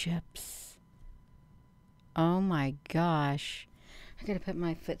ships. Oh my gosh. I gotta put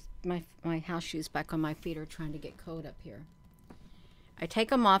my house shoes back on. My feet are trying to get cold up here. I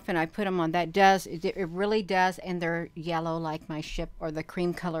take them off and I put them on. That does, it really does. And they're yellow like my ship, or the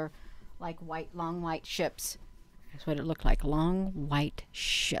cream color like white, long white ships. That's what it looked like, long white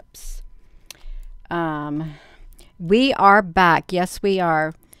ships. We are back. Yes, we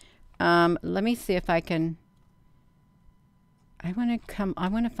are. Let me see if I can. I want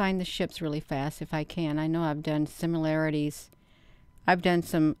to find the ships really fast if I can. I know I've done similarities. I've done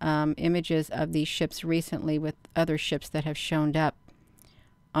some images of these ships recently with other ships that have shown up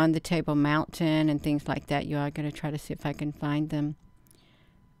on the Table Mountain and things like that. You are going to try to see if I can find them.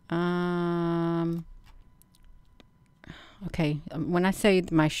 Okay, when I say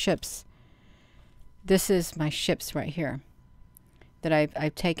my ships, this is my ships right here that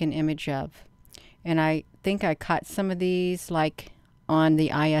I've taken image of. And I think I caught some of these like on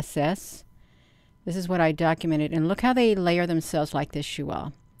the ISS. This is what I documented. And look how they layer themselves like this, you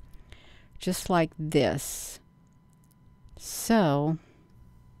all. Just like this. So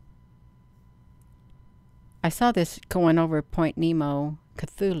I saw this going over Point Nemo,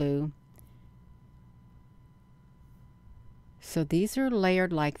 Cthulhu. So these are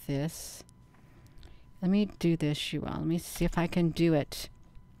layered like this. Let me do this, you all. Let me see if I can do it.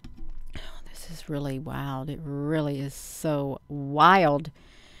 Oh, this is really wild. It really is so wild.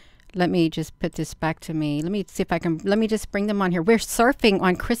 Let me just put this back to me. Let me see if I can. Let me just bring them on here. We're surfing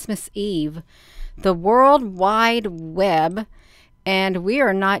on Christmas Eve, the World Wide Web, and we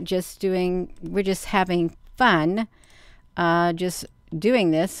are not just doing, we're just having fun, just doing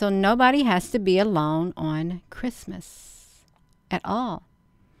this. So nobody has to be alone on Christmas at all.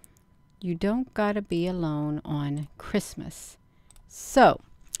 You don't gotta be alone on Christmas. So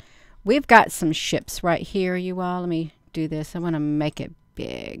we've got some ships right here, you all. Let me do this. I want to make it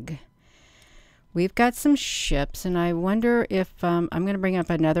big. We've got some ships, and I wonder if I'm going to bring up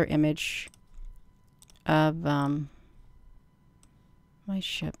another image of my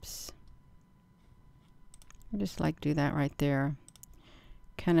ships. I just like do that right there,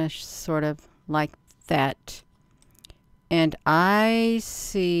 kind of sort of like that. And I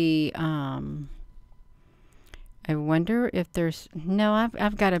see I wonder if there's no,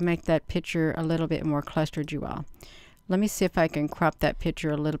 I've got to make that picture a little bit more clustered, you all. Let me see if I can crop that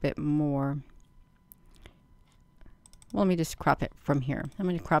picture a little bit more. Well, let me just crop it from here. I'm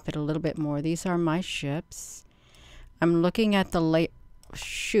going to crop it a little bit more. These are my ships. I'm looking at the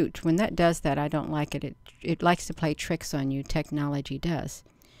shoot, when that does that, I don't like it. It likes to play tricks on you. Technology does.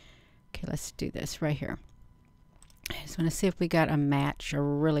 Okay, let's do this right here. I just want to see if we got a match. I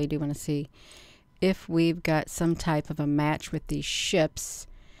really do want to see if we've got some type of a match with these ships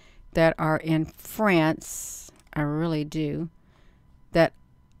that are in France. I really do. That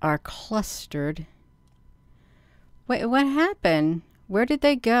are clustered. Wait, what happened? Where did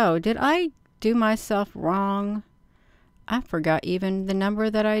they go? Did I do myself wrong? I forgot even the number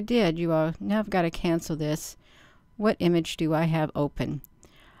that I did. You all, now I've got to cancel this. What image do I have open?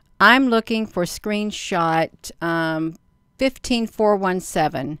 I'm looking for screenshot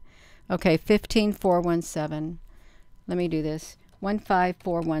 15417. Okay, 15417. Let me do this.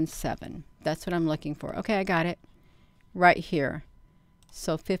 15417. That's what I'm looking for. Okay, I got it. Right here.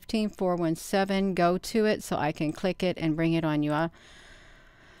 So 15417, go to it so I can click it and bring it on you.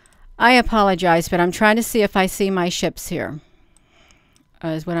 I apologize, but I'm trying to see if I see my ships here.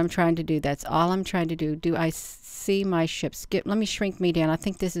 Is what I'm trying to do. That's all I'm trying to do. Do I see my ships? Let me shrink me down. I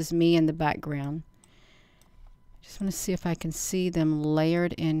think this is me in the background. Just want to see if I can see them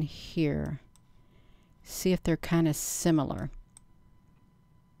layered in here. See if they're kind of similar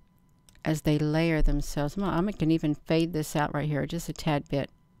as they layer themselves. I can even fade this out right here just a tad bit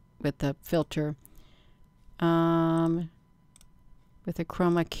with the filter. With a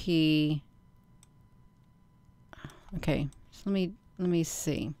chroma key. Okay, so let me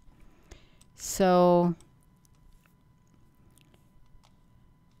see. So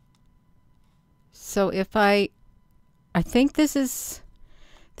if I think this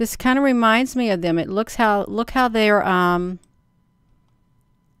kind of reminds me of them. It look how they're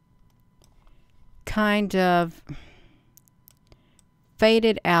kind of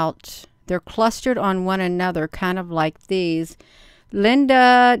faded out. They're clustered on one another, kind of like these.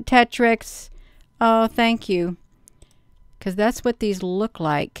 Linda Tetrix, oh, thank you. Because that's what these look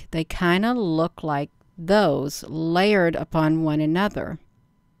like. They kind of look like those layered upon one another.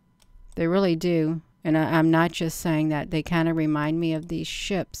 They really do. And I'm not just saying that. They kind of remind me of these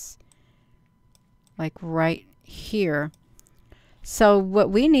ships. Like right here. So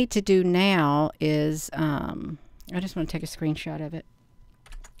what we need to do now is, I just want to take a screenshot of it.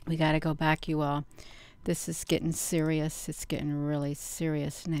 We got to go back, you all. This is getting serious. It's getting really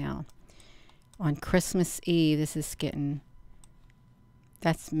serious now. On Christmas Eve, this is getting...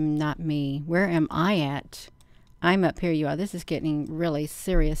 That's not me. Where am I at? I'm up here, you all. This is getting really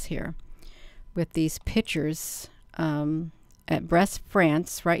serious here. With these pictures at Brest,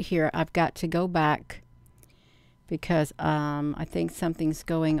 France, right here. I've got to go back because I think something's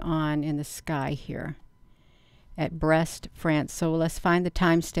going on in the sky here. At Brest, France. So let's find the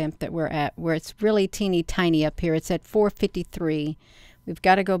timestamp that we're at, where it's really teeny tiny up here. It's at 4:53. We've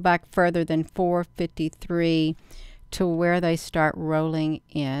got to go back further than 4:53 to where they start rolling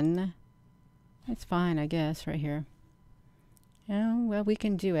in. That's fine, I guess, right here. Oh, well, we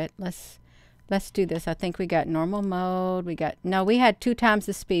can do it. Let's do this. I think we got normal mode. We had 2 times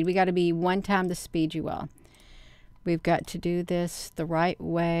the speed. We got to be 1 time the speed, you all. We've got to do this the right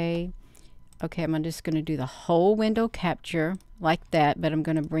way. Okay, I'm just going to do the whole window capture like that, but I'm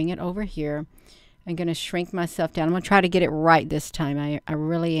going to bring it over here. I'm going to shrink myself down. I'm going to try to get it right this time. I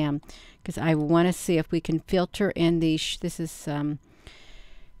really am, because I want to see if we can filter in these. This is,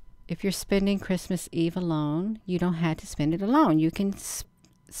 if you're spending Christmas Eve alone, you don't have to spend it alone. You can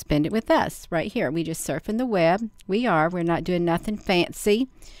spend it with us right here. We just surfing the web. We're not doing nothing fancy.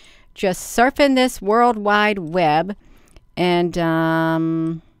 Just surfing this World Wide Web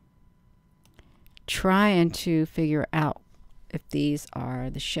and trying to figure out if these are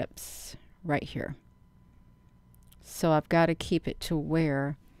the ships right here. So I've got to keep it to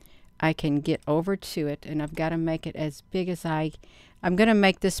where I can get over to it, and I've got to make it as big as I'm going to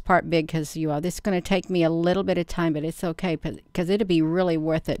make this part big because this is going to take me a little bit of time, but it's okay because it'll be really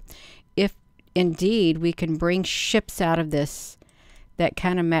worth it if indeed we can bring ships out of this that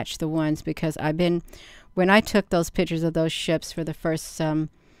kind of match the ones, because when I took those pictures of those ships for the first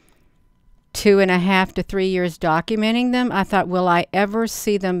 2.5 to 3 years documenting them, I thought, will I ever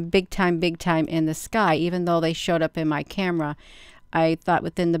see them big time in the sky? Even though they showed up in my camera, I thought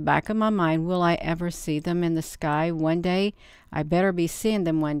within the back of my mind, will I ever see them in the sky one day? I better be seeing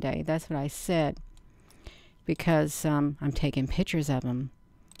them one day. That's what I said, because I'm taking pictures of them.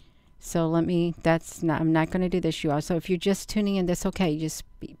 So I'm not going to do this, you all. So if you're just tuning in, that's okay. Just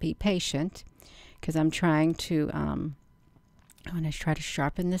be patient, because I'm trying to, I'm going to try to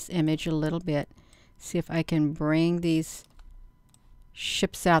sharpen this image a little bit. See if I can bring these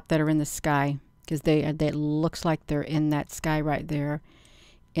ships out that are in the sky, because they looks like they're in that sky right there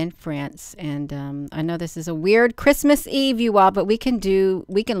in France. And I know this is a weird Christmas Eve, you all, but we can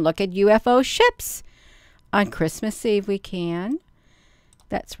look at UFO ships on Christmas Eve. We can.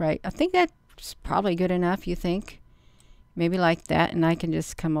 That's right. I think that's probably good enough, you think? Maybe like that, and I can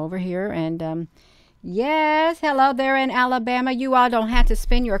just come over here and yes, hello there in Alabama. You all don't have to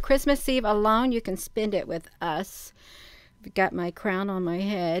spend your Christmas Eve alone. You can spend it with us. I've got my crown on my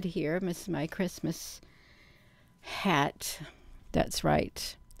head here. This is my Christmas hat. That's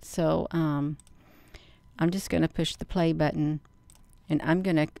right. So I'm just going to push the play button, and I'm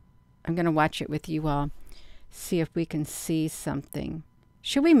going to watch it with you all. See if we can see something.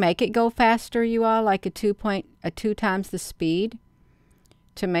 Should we make it go faster, you all, like a 2 times the speed?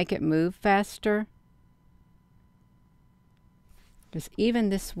 to make it move faster. Just even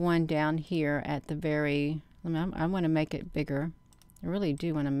this one down here at the very, I want to make it bigger. I really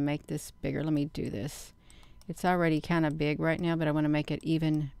do want to make this bigger. Let me do this. It's already kind of big right now, but I want to make it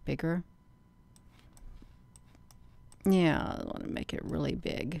even bigger. Yeah, I want to make it really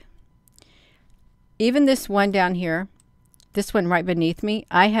big. Even this one down here, this one right beneath me,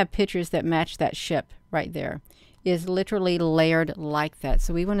 I have pictures that match that ship right there. It is literally layered like that.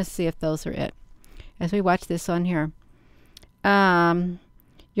 So we want to see if those are it. As we watch this on here.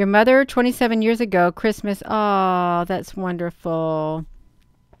 Your mother 27 years ago, Christmas. Oh, that's wonderful.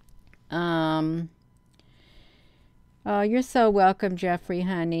 Oh, you're so welcome, Jeffrey,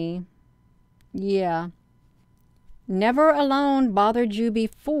 honey. Yeah. Never alone bothered you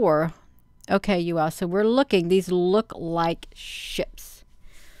before. Okay, you all. So we're looking. These look like ships.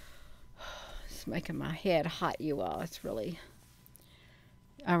 It's making my head hot, you all. It's really...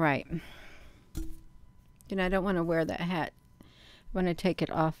 All right. You know, I don't want to wear that hat. I want to take it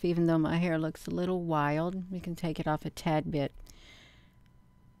off, even though my hair looks a little wild. We can take it off a tad bit.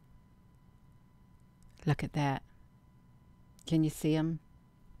 Look at that. Can you see them?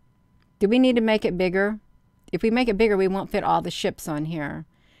 Do we need to make it bigger? If we make it bigger, we won't fit all the ships on here.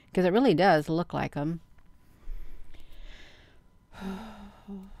 Because it really does look like them.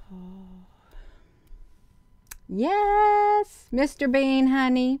 Yes, Mr. Bean,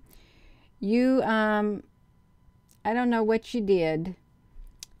 honey. You, I don't know what you did.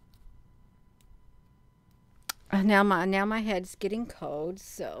 Now my head's getting cold,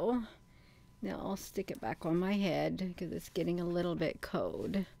 so now I'll stick it back on my head because it's getting a little bit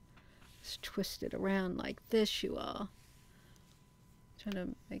cold. Just twist it around like this, you all. Trying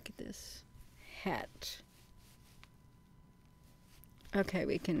to make this hat. Okay,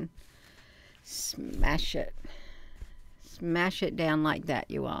 we can smash it. Smash it down like that,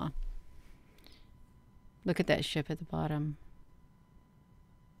 you all. Look at that ship at the bottom.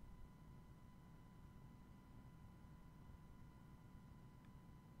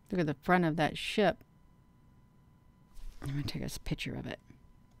 Look at the front of that ship. I'm going to take a picture of it.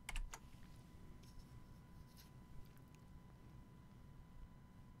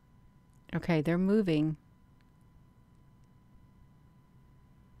 Okay, they're moving.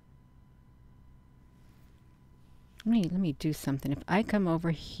 Let me do something. If I come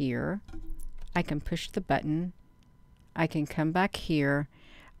over here, I can push the button. I can come back here.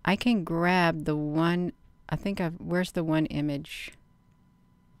 I can grab the one, where's the one image?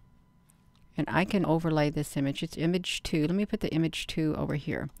 And I can overlay this image. It's image 2. Let me put the image 2 over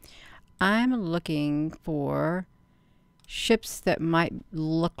here. I'm looking for ships that might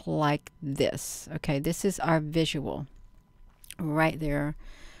look like this. Okay, this is our visual right there.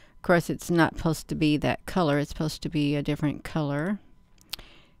 Of course, it's not supposed to be that color. It's supposed to be a different color.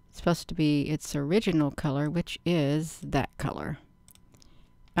 It's supposed to be its original color, which is that color.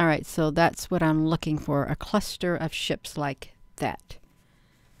 All right, so that's what I'm looking for, a cluster of ships like that.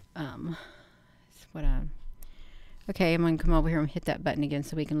 That's what I'm... Okay, I'm going to come over here and hit that button again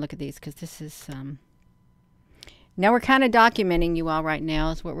so we can look at these, because this is... Now we're kind of documenting you all right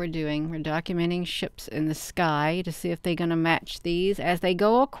now is what we're doing. We're documenting ships in the sky to see if they're going to match these as they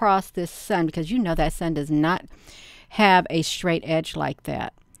go across this sun, because you know that sun does not have a straight edge like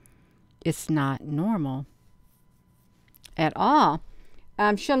that. It's not normal at all.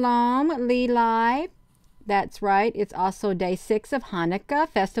 Shalom, Lee Live. That's right. It's also day 6 of Hanukkah,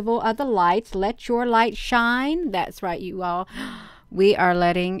 Festival of the Lights. Let your light shine. That's right, you all. We are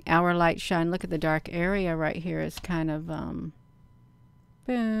letting our light shine. Look at the dark area right here. It's kind of,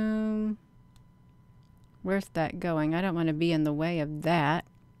 boom. Where's that going? I don't want to be in the way of that.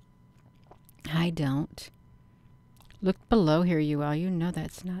 I don't. Look below here, you all. You know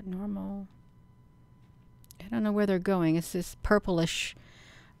that's not normal. I don't know where they're going. It's this purplish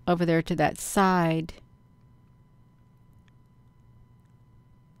over there to that side.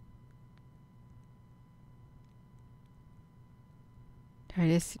 All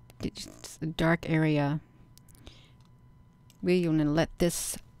right, it's a dark area. We're going to let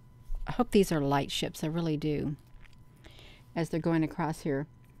this... I hope these are light ships. I really do. As they're going across here.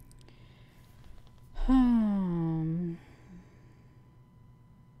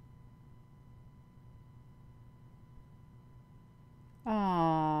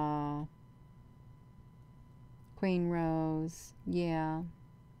 Aww. Queen Rose. Yeah.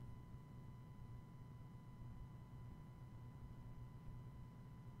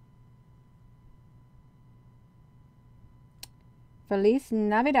 Feliz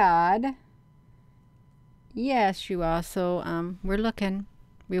Navidad. Yes, you are. So, we're looking.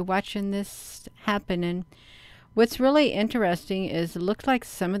 We're watching this happen, and What's really interesting is it looks like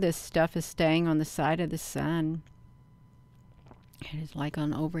some of this stuff is staying on the side of the sun. It is like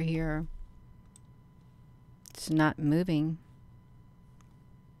on over here. It's not moving.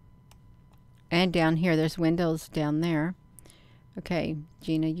 And down here, there's windows down there. Okay,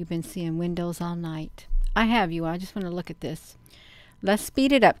 Gina, you've been seeing windows all night. I have you. I just want to look at this. Let's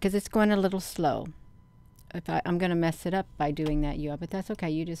speed it up because it's going a little slow. I'm going to mess it up by doing that, but that's okay.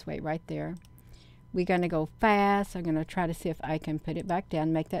 You just wait right there. We're going to go fast. I'm going to try to see if I can put it back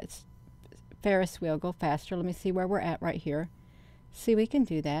down, make that Ferris wheel go faster. Let me see where we're at right here. See, we can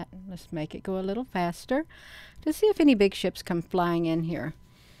do that. Let's make it go a little faster to see if any big ships come flying in here.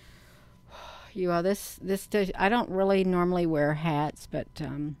 You all, this I don't really normally wear hats, but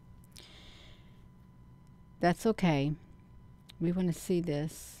that's okay. We want to see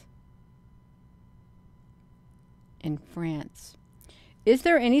this in France. Is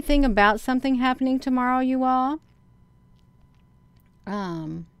there anything about something happening tomorrow, you all?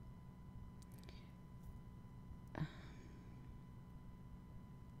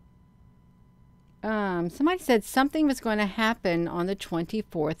 Somebody said something was going to happen on the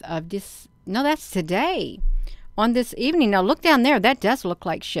 24th of this. No, that's today. On this evening. Now look down there. That does look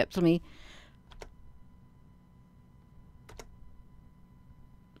like ships. Let me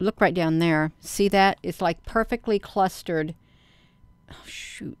look right down there. See that? It's like perfectly clustered. Oh,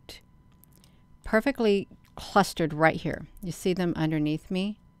 shoot. Perfectly clustered right here. You see them underneath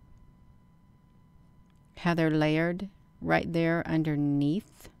me? How they're layered right there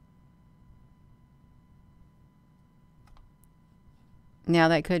underneath. Now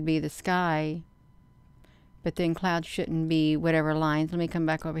that could be the sky, but then clouds shouldn't be whatever lines. Let me come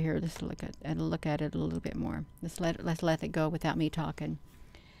back over here. Let's look at it a little bit more. Let's let it go without me talking.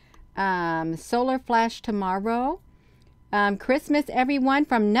 Solar flash tomorrow. Christmas, everyone,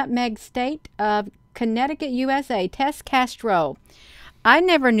 from Nutmeg State of Connecticut, USA. Tess Castro. I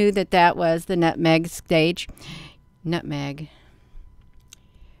never knew that was the Nutmeg stage. Nutmeg.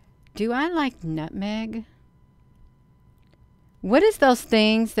 Do I like nutmeg? What is those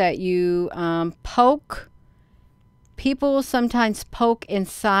things that you poke? People sometimes poke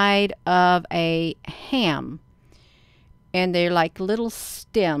inside of a ham. And they're like little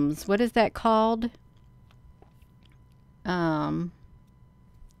stems. What is that called?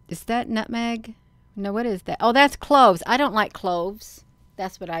 Is that nutmeg? No, what is that? Oh, that's cloves. I don't like cloves.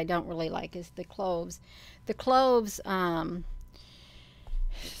 That's what I don't really like is the cloves. The cloves,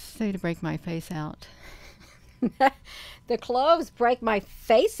 say to break my face out. The cloves break my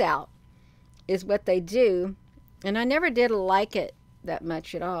face out is what they do. And I never did like it that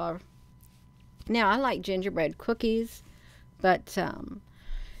much at all. Now, I like gingerbread cookies, but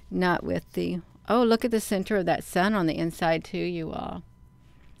not with the... Oh, look at the center of that sun on the inside, too, you all.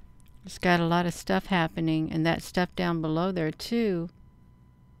 It's got a lot of stuff happening, and that stuff down below there, too.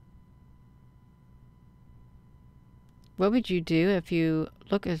 What would you do if you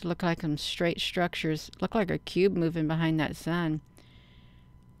look like some straight structures, look like a cube moving behind that sun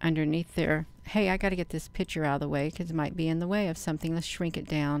underneath there? Hey, I got to get this picture out of the way because it might be in the way of something. Let's shrink it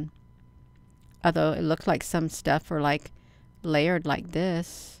down. Although it looks like some stuff are like layered like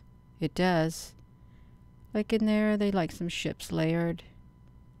this. It does. Like in there, they like some ships layered.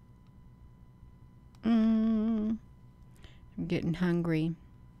 I'm getting hungry.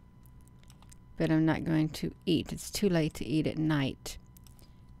 But I'm not going to eat. It's too late to eat at night.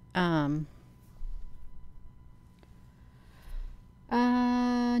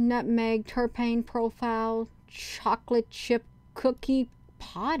 Nutmeg, terpene profile, chocolate chip cookie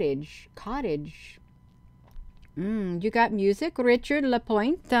cottage. You got music, Richard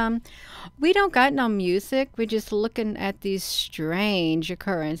Lapointe? We don't got no music. We're just looking at these strange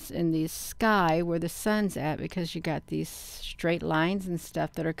occurrence in the sky where the sun's at because you got these straight lines and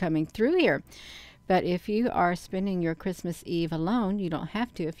stuff that are coming through here. But if you are spending your Christmas Eve alone, you don't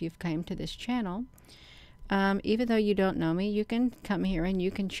have to if you've came to this channel. Even though you don't know me, you can come here and you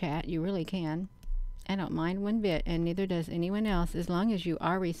can chat. You really can. I don't mind one bit, and neither does anyone else. As long as you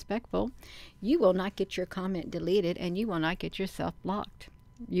are respectful, you will not get your comment deleted, and you will not get yourself blocked.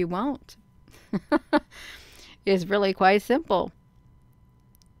 You won't. It's really quite simple.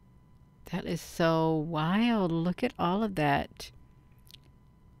 That is so wild. Look at all of that.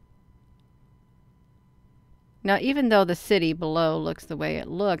 Now, even though the city below looks the way it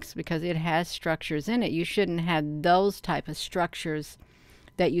looks, because it has structures in it, you shouldn't have those type of structures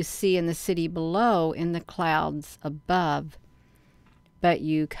that you see in the city below in the clouds above. But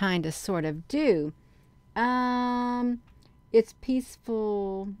you kind of sort of do. It's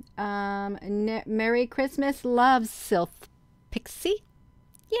peaceful. Merry Christmas. Love, Sylph Pixie.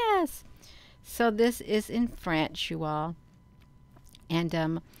 Yes. So this is in France, you all. And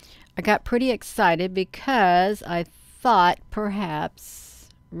I got pretty excited because I thought perhaps,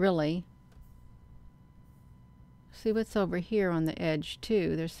 really, see what's over here on the edge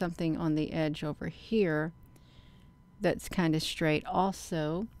too. There's something on the edge over here that's kind of straight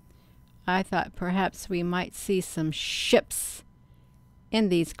also. I thought perhaps we might see some ships in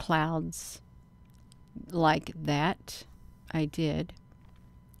these clouds like that. I did.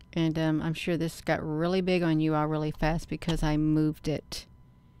 And I'm sure this got really big on you all really fast because I moved it,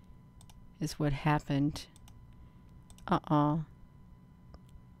 is what happened. Uh-oh.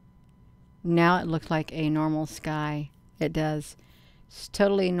 Now it looks like a normal sky. It does. It's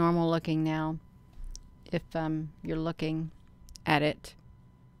totally normal looking now if you're looking at it.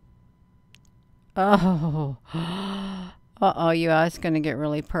 Oh. Uh-oh, you all, it's going to get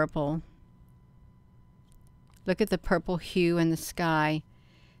really purple. Look at the purple hue in the sky.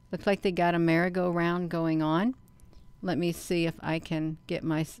 Looks like they got a merry-go-round going on. Let me see if I can get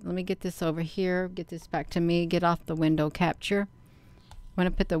my... Let me get this over here. Get this back to me. Get off the window capture. I want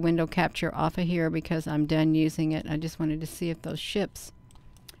to put the window capture off of here because I'm done using it. I just wanted to see if those ships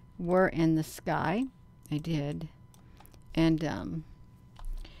were in the sky. I did. And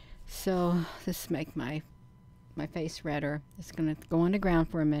so this make my face redder. It's going to go on the ground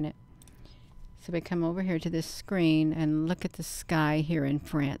for a minute. So we come over here to this screen and look at the sky here in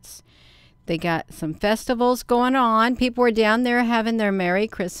France. They got some festivals going on. People were down there having their Merry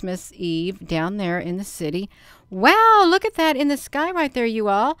Christmas Eve down there in the city. Wow, look at that in the sky right there, you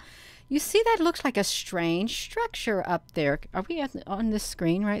all. You see that looks like a strange structure up there. Are we on the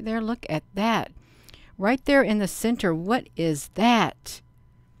screen right there? Look at that. Right there in the center. What is that?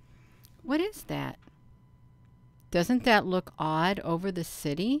 What is that? Doesn't that look odd over the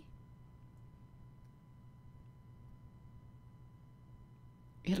city?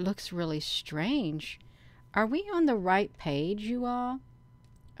 It looks really strange. Are we on the right page, you all?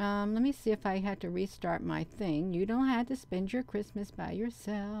 Let me see if I had to restart my thing. You don't have to spend your Christmas by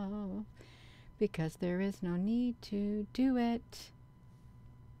yourself because there is no need to do it.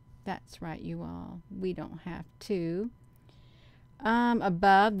 That's right, you all. We don't have to.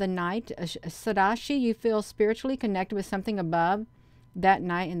 Above the night, Sadashi, you feel spiritually connected with something above that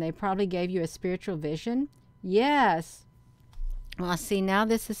night, and they probably gave you a spiritual vision. Yes. Well, see, now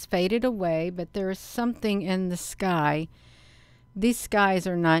this has faded away, but there is something in the sky. These skies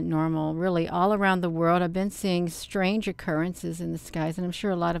are not normal, really. All around the world, I've been seeing strange occurrences in the skies, and I'm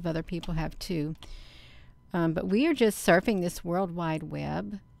sure a lot of other people have too. But we are just surfing this World Wide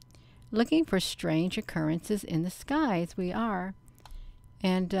Web, looking for strange occurrences in the skies. We are.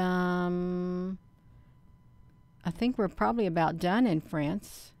 And I think we're probably about done in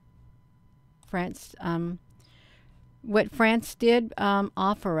France. What France did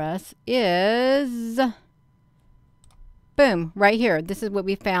offer us is, boom, right here. This is what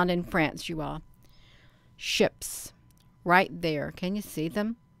we found in France, you all. Ships, right there. Can you see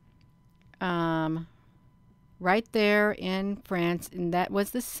them? Right there in France, and that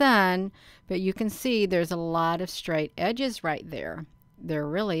was the sun, but you can see there's a lot of straight edges right there. There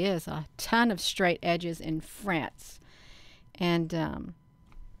really is a ton of straight edges in France. And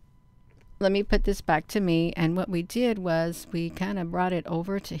let me put this back to me. And what we did was we kind of brought it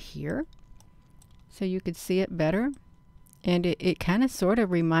over to here so you could see it better. And it kind of sort of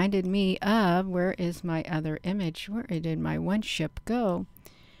reminded me of, where is my other image? Where did my one ship go?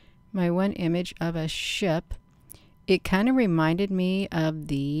 My one image of a ship. It kind of reminded me of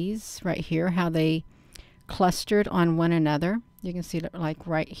these right here, how they clustered on one another. You can see it like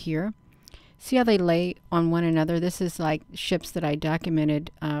right here. See how they lay on one another? This is like ships that I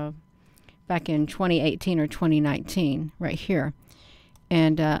documented back in 2018 or 2019 right here.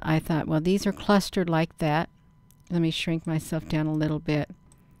 And I thought, well, these are clustered like that. Let me shrink myself down a little bit.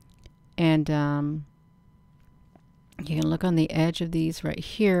 And you can look on the edge of these right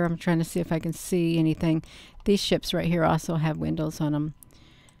here. I'm trying to see if I can see anything. These ships right here also have windows on them.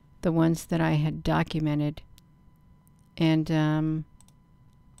 The ones that I had documented. And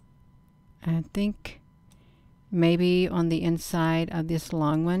I think maybe on the inside of this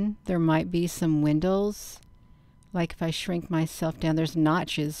long one, there might be some windows. Like if I shrink myself down, there's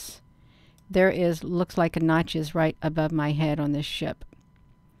notches. There is, looks like a notches right above my head on this ship.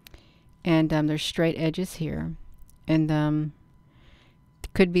 And there's straight edges here. And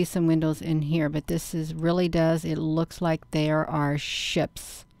could be some windows in here, but this is really does, it looks like there are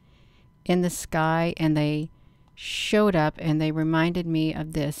ships in the sky, and they showed up and they reminded me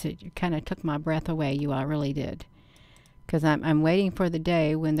of this. It kind of took my breath away, you all really did. Because I'm waiting for the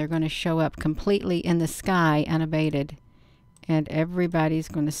day when they're going to show up completely in the sky, unabated. And everybody's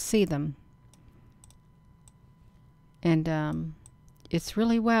going to see them. And it's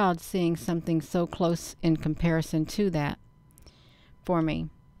really wild seeing something so close in comparison to that for me.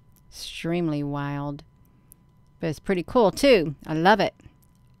 Extremely wild. But it's pretty cool too. I love it.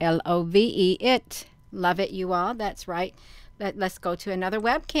 L-O-V-E, it. Love it, you all. That's right. Let's go to another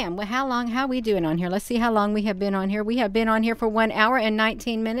webcam. Well, how are we doing on here? Let's see how long we have been on here. We have been on here for 1 hour and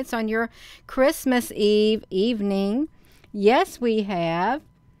 19 minutes on your Christmas Eve evening. Yes, we have.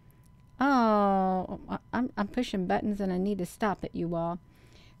 Oh, I'm pushing buttons and I need to stop it, you all.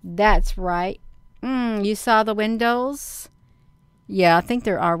 That's right. You saw the windows? Yeah, I think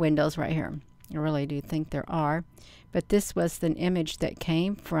there are windows right here. I really do think there are. But this was an image that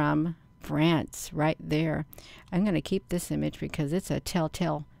came from France right there. I'm going to keep this image because it's a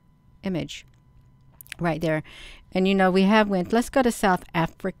telltale image right there. And you know, we have went, let's go to South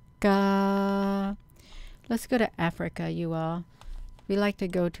Africa. Let's go to Africa, you all. We like to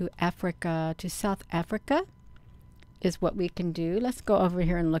go to Africa, to South Africa is what we can do. Let's go over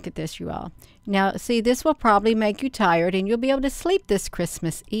here and look at this, you all. Now, see, this will probably make you tired and you'll be able to sleep this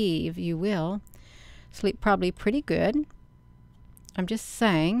Christmas Eve. You will sleep probably pretty good. I'm just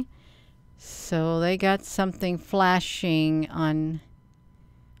saying. So they got something flashing on.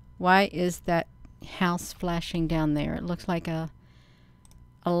 Why is that house flashing down there? It looks like a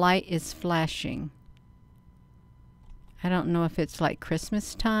light is flashing. I don't know if it's like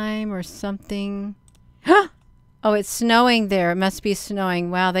Christmas time or something. Oh, it's snowing there. It must be snowing.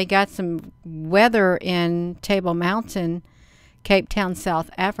 Wow, they got some weather in Table Mountain, Cape Town,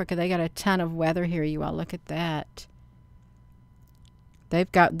 South Africa. They got a ton of weather here, you all. Look at that.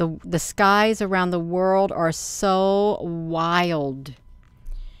 They've got the skies around the world are so wild.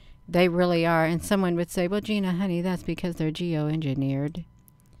 They really are. And someone would say, well, Gina, honey, that's because they're geoengineered.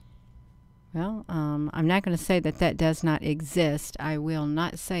 Well, I'm not going to say that that does not exist. I will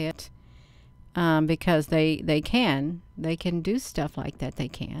not say it because they can. They can do stuff like that. They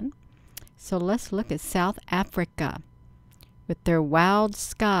can. So let's look at South Africa with their wild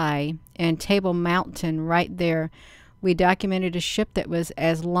sky and Table Mountain right there. We documented a ship that was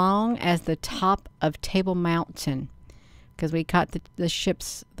as long as the top of Table Mountain because we caught the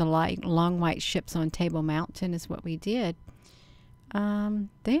ships, the long white ships on Table Mountain is what we did.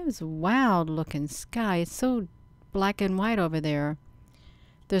 There's a wild looking sky. It's so black and white over there.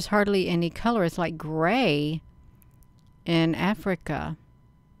 There's hardly any color. It's like gray in Africa.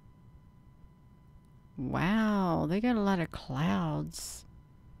 Wow, they got a lot of clouds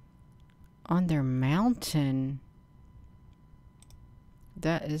on their mountain.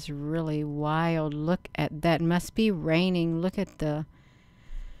 That is really wild. Look at that. Must be raining. Look at the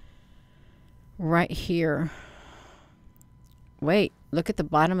right here. Wait, look at the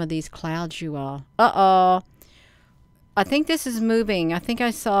bottom of these clouds, you all. Uh-oh. I think this is moving. I think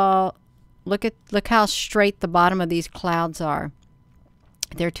I saw, look how straight the bottom of these clouds are.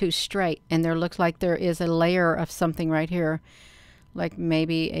 They're too straight, and there looks like there is a layer of something right here. Like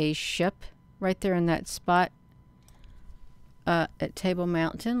maybe a ship right there in that spot at Table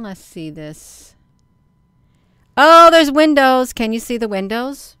Mountain. Let's see this. Oh, there's windows. Can you see the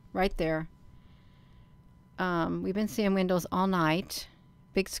windows? Right there. We've been seeing windows all night.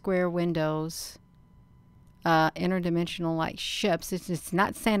 Big square windows. Interdimensional like ships. It's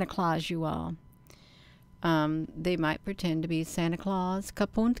not Santa Claus, you all. They might pretend to be Santa Claus.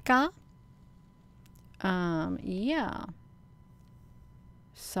 Kapuntka. Yeah.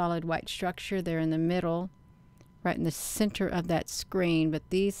 Solid white structure there in the middle. Right in the center of that screen. But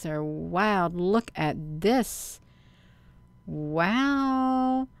these are wild. Look at this.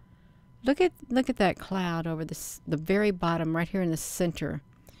 Wow. Look at that cloud over the very bottom right here in the center.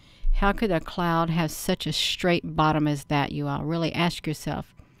 How could a cloud have such a straight bottom as that, you all? Really ask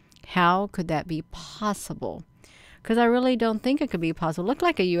yourself, how could that be possible? Because I really don't think it could be possible. Look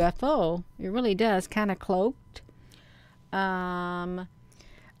like a UFO. It really does. Kind of cloaked. Well,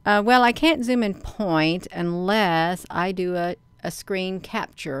 I can't zoom in point unless I do a screen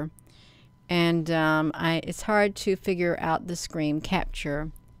capture. And it's hard to figure out the screen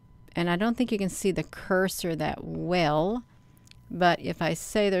capture. And I don't think you can see the cursor that well. But if I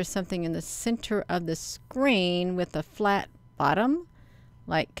say there's something in the center of the screen with a flat bottom,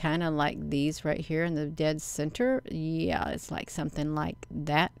 like kind of like these right here in the dead center, yeah, it's like something like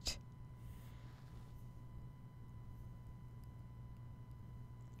that.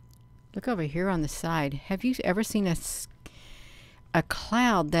 Look over here on the side. Have you ever seen a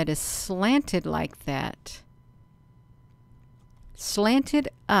cloud that is slanted like that? Slanted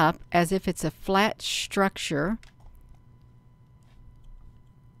up as if it's a flat structure.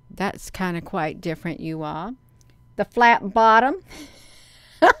 That's kind of quite different, you all. The flat bottom.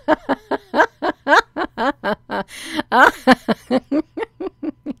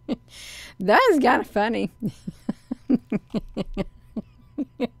 That is kind of funny.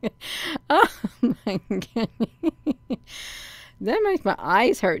 Oh my goodness. That makes my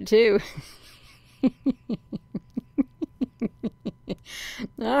eyes hurt too.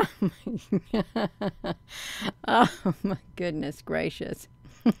 Oh my, oh my goodness gracious.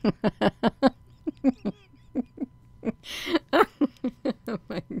 Oh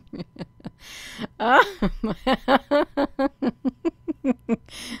my, oh my.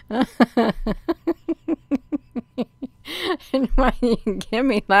 And why you get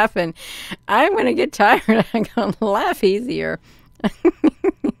me laughing? I'm going to get tired. I'm going to laugh easier.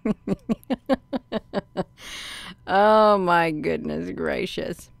 Oh my goodness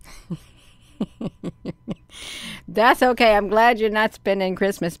gracious. That's okay. I'm glad you're not spending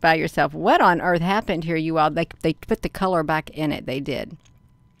Christmas by yourself. What on earth happened here, you all? They put the color back in it. They did.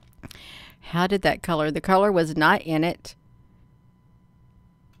 How did that color? The color was not in it.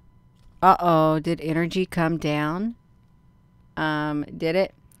 Uh-oh. Did energy come down? Did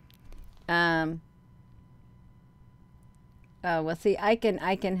it? Oh, well, see, I can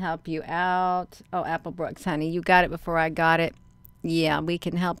help you out. Oh, Applebrooks, honey, you got it before I got it. Yeah, we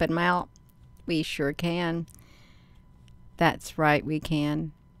can help him out. We sure can. That's right, we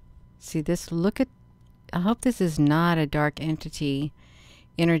can. See this? Look at. I hope this is not a dark energy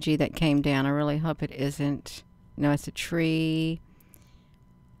that came down. I really hope it isn't. No, it's a tree.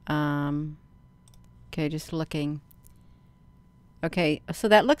 Okay, just looking. Okay, so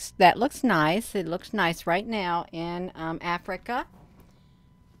that looks nice. It looks nice right now in Africa.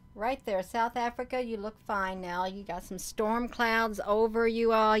 Right there, South Africa, you look fine now. You got some storm clouds over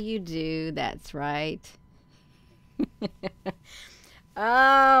you all. You do, that's right.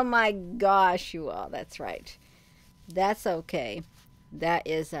 Oh my gosh, you all, that's right. That's okay. That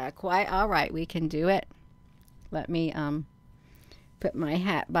is quite all right. We can do it. Let me put my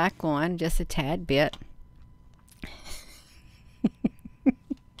hat back on just a tad bit.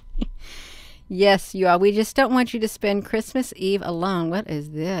 Yes, you are. We just don't want you to spend Christmas Eve alone. What is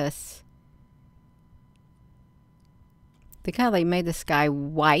this? Look how they made the sky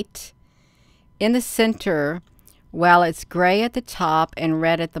white in the center while it's gray at the top and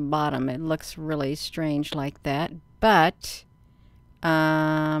red at the bottom. It looks really strange like that, but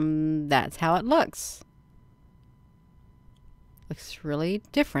that's how it looks. Looks really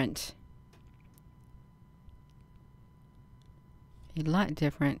different. A lot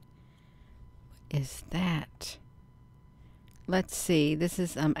different. Is that? Let's see. This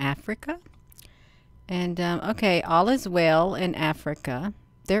is Africa. And okay, all is well in Africa.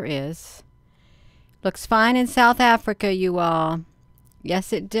 There is. Looks fine in South Africa, you all.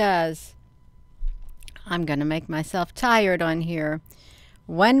 Yes, it does. I'm going to make myself tired on here.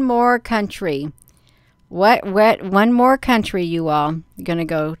 One more country. What one more country, you all. You're going to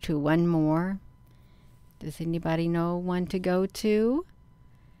go to one more. Does anybody know one to go to?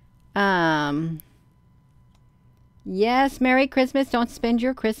 Yes, Merry Christmas. Don't spend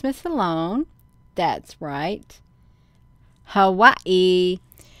your Christmas alone. That's right. Hawaii.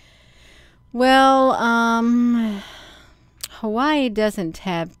 Well, Hawaii doesn't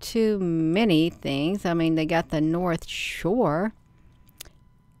have too many things. I mean, they got the North Shore.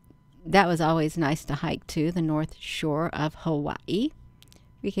 That was always nice to hike to, the North Shore of Hawaii.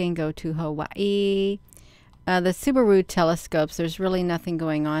 We can go to Hawaii. The Subaru telescopes, there's really nothing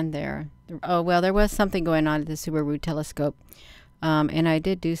going on there. Oh, well, there was something going on at the Subaru telescope. And I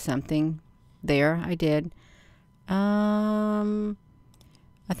did do something there. I did. I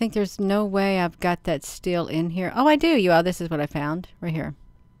think there's no way I've got that still in here. Oh, I do, you all. This is what I found right here.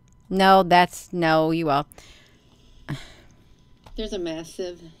 No, no, you all. There's a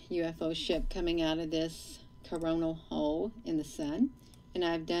massive UFO ship coming out of this coronal hole in the sun. And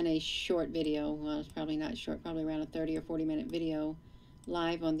I've done a short video, well, it's probably not short, probably around a 30 or 40 minute video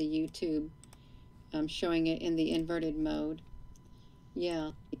live on the YouTube showing it in the inverted mode.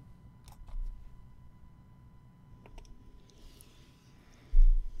 Yeah.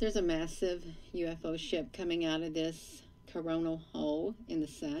 There's a massive UFO ship coming out of this coronal hole in the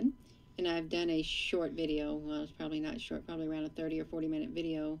sun. And I've done a short video, well, it's probably not short, probably around a 30 or 40 minute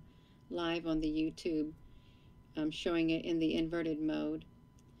video live on the YouTube showing it in the inverted mode.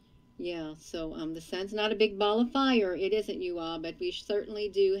 Yeah, so the sun's not a big ball of fire. It isn't, you all, but we certainly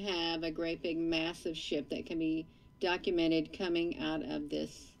do have a great big massive ship that can be documented coming out of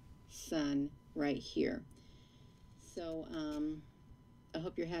this sun right here. So I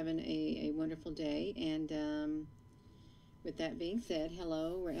hope you're having a wonderful day. And with that being said,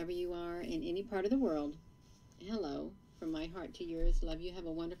 hello, wherever you are in any part of the world. Hello. From my heart to yours. Love you. Have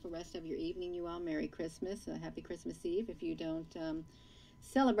a wonderful rest of your evening, you all. Merry Christmas. Happy Christmas Eve. If you don't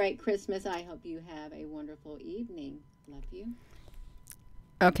celebrate Christmas, I hope you have a wonderful evening. Love you.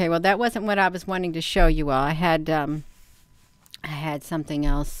 Okay, well, that wasn't what I was wanting to show you all. I had something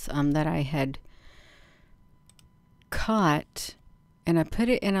else that I had caught, and I put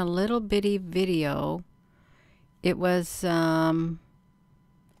it in a little bitty video. It was from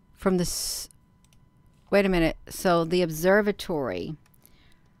the, wait a minute, so the observatory,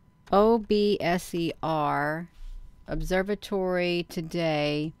 OBSER, Observatory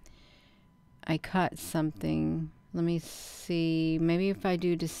Today. I caught something. Let me see, maybe if I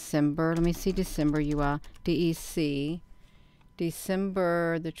do December, let me see December, you all, DEC,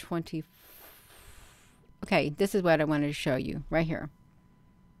 December the 24th. Okay, this is what I wanted to show you right here.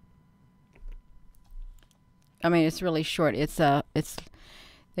 I mean, it's really short.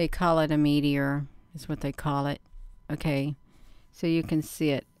 They call it a meteor, is what they call it. Okay, so you can see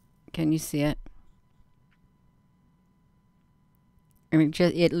it. Can you see it? I mean,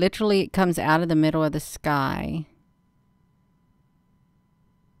 it literally comes out of the middle of the sky.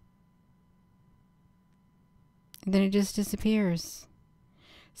 And then it just disappears.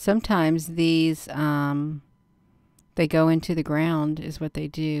 Sometimes these, they go into the ground, is what they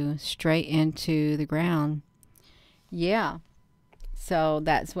do. Straight into the ground. Yeah. So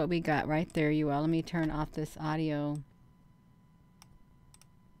that's what we got right there, you all. Let me turn off this audio.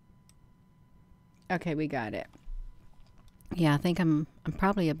 Okay, we got it. Yeah, I think I'm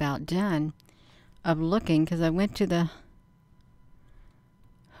probably about done of looking, because I went to the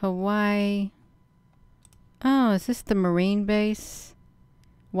Hawaii. Oh, is this the Marine base?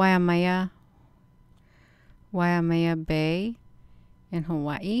 Waimea Bay in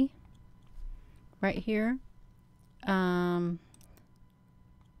Hawaii. Right here.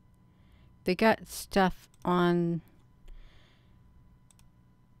 They got stuff on.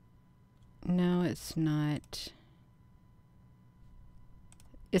 No, it's not.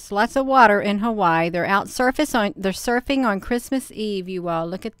 It's lots of water in Hawaii. They're out they're surfing on Christmas Eve, you all.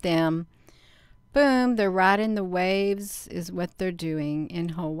 Look at them. Boom, they're riding the waves is what they're doing in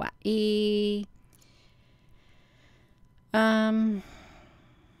Hawaii.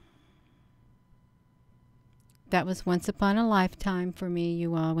 That was once upon a lifetime for me,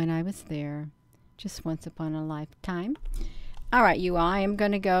 you all, when I was there. Just once upon a lifetime. All right, you all, I am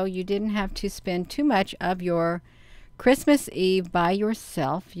going to go. You didn't have to spend too much of your Christmas Eve by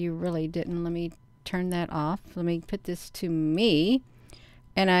yourself. You really didn't. Let me turn that off. Let me put this to me.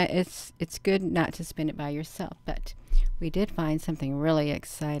 And it's good not to spend it by yourself, but we did find something really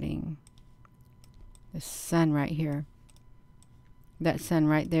exciting. The sun right here. That sun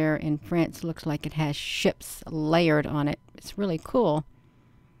right there in France looks like it has ships layered on it. It's really cool.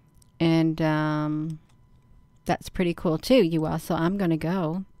 And that's pretty cool too, you all. So I'm going to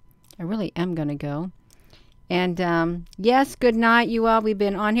go. I really am going to go. And yes, good night, you all. We've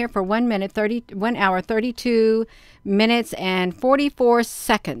been on here for 1 hour, 32 minutes and 44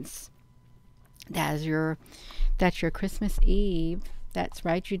 seconds. That's your Christmas Eve. That's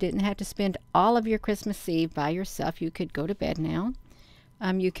right. You didn't have to spend all of your Christmas Eve by yourself. You could go to bed now.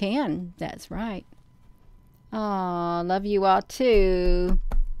 You can. That's right. Oh, love you all too.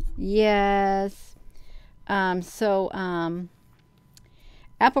 Yes. Apple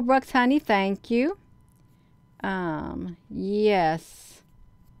Brooks, honey, thank you. Yes.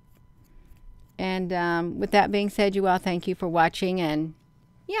 And with that being said, you all, thank you for watching. And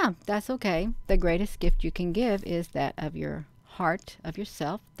yeah, that's okay. The greatest gift you can give is that of your heart, of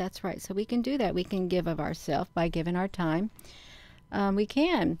yourself. That's right. So we can do that. We can give of ourselves by giving our time. We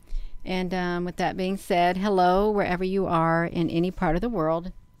can. And with that being said, hello, wherever you are in any part of the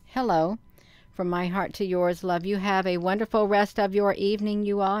world. Hello. From my heart to yours, love you. Have a wonderful rest of your evening,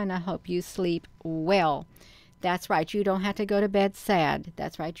 you all, and I hope you sleep well. That's right. You don't have to go to bed sad.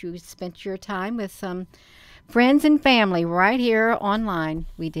 That's right. You spent your time with some friends and family right here online.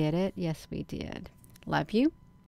 We did it. Yes, we did. Love you.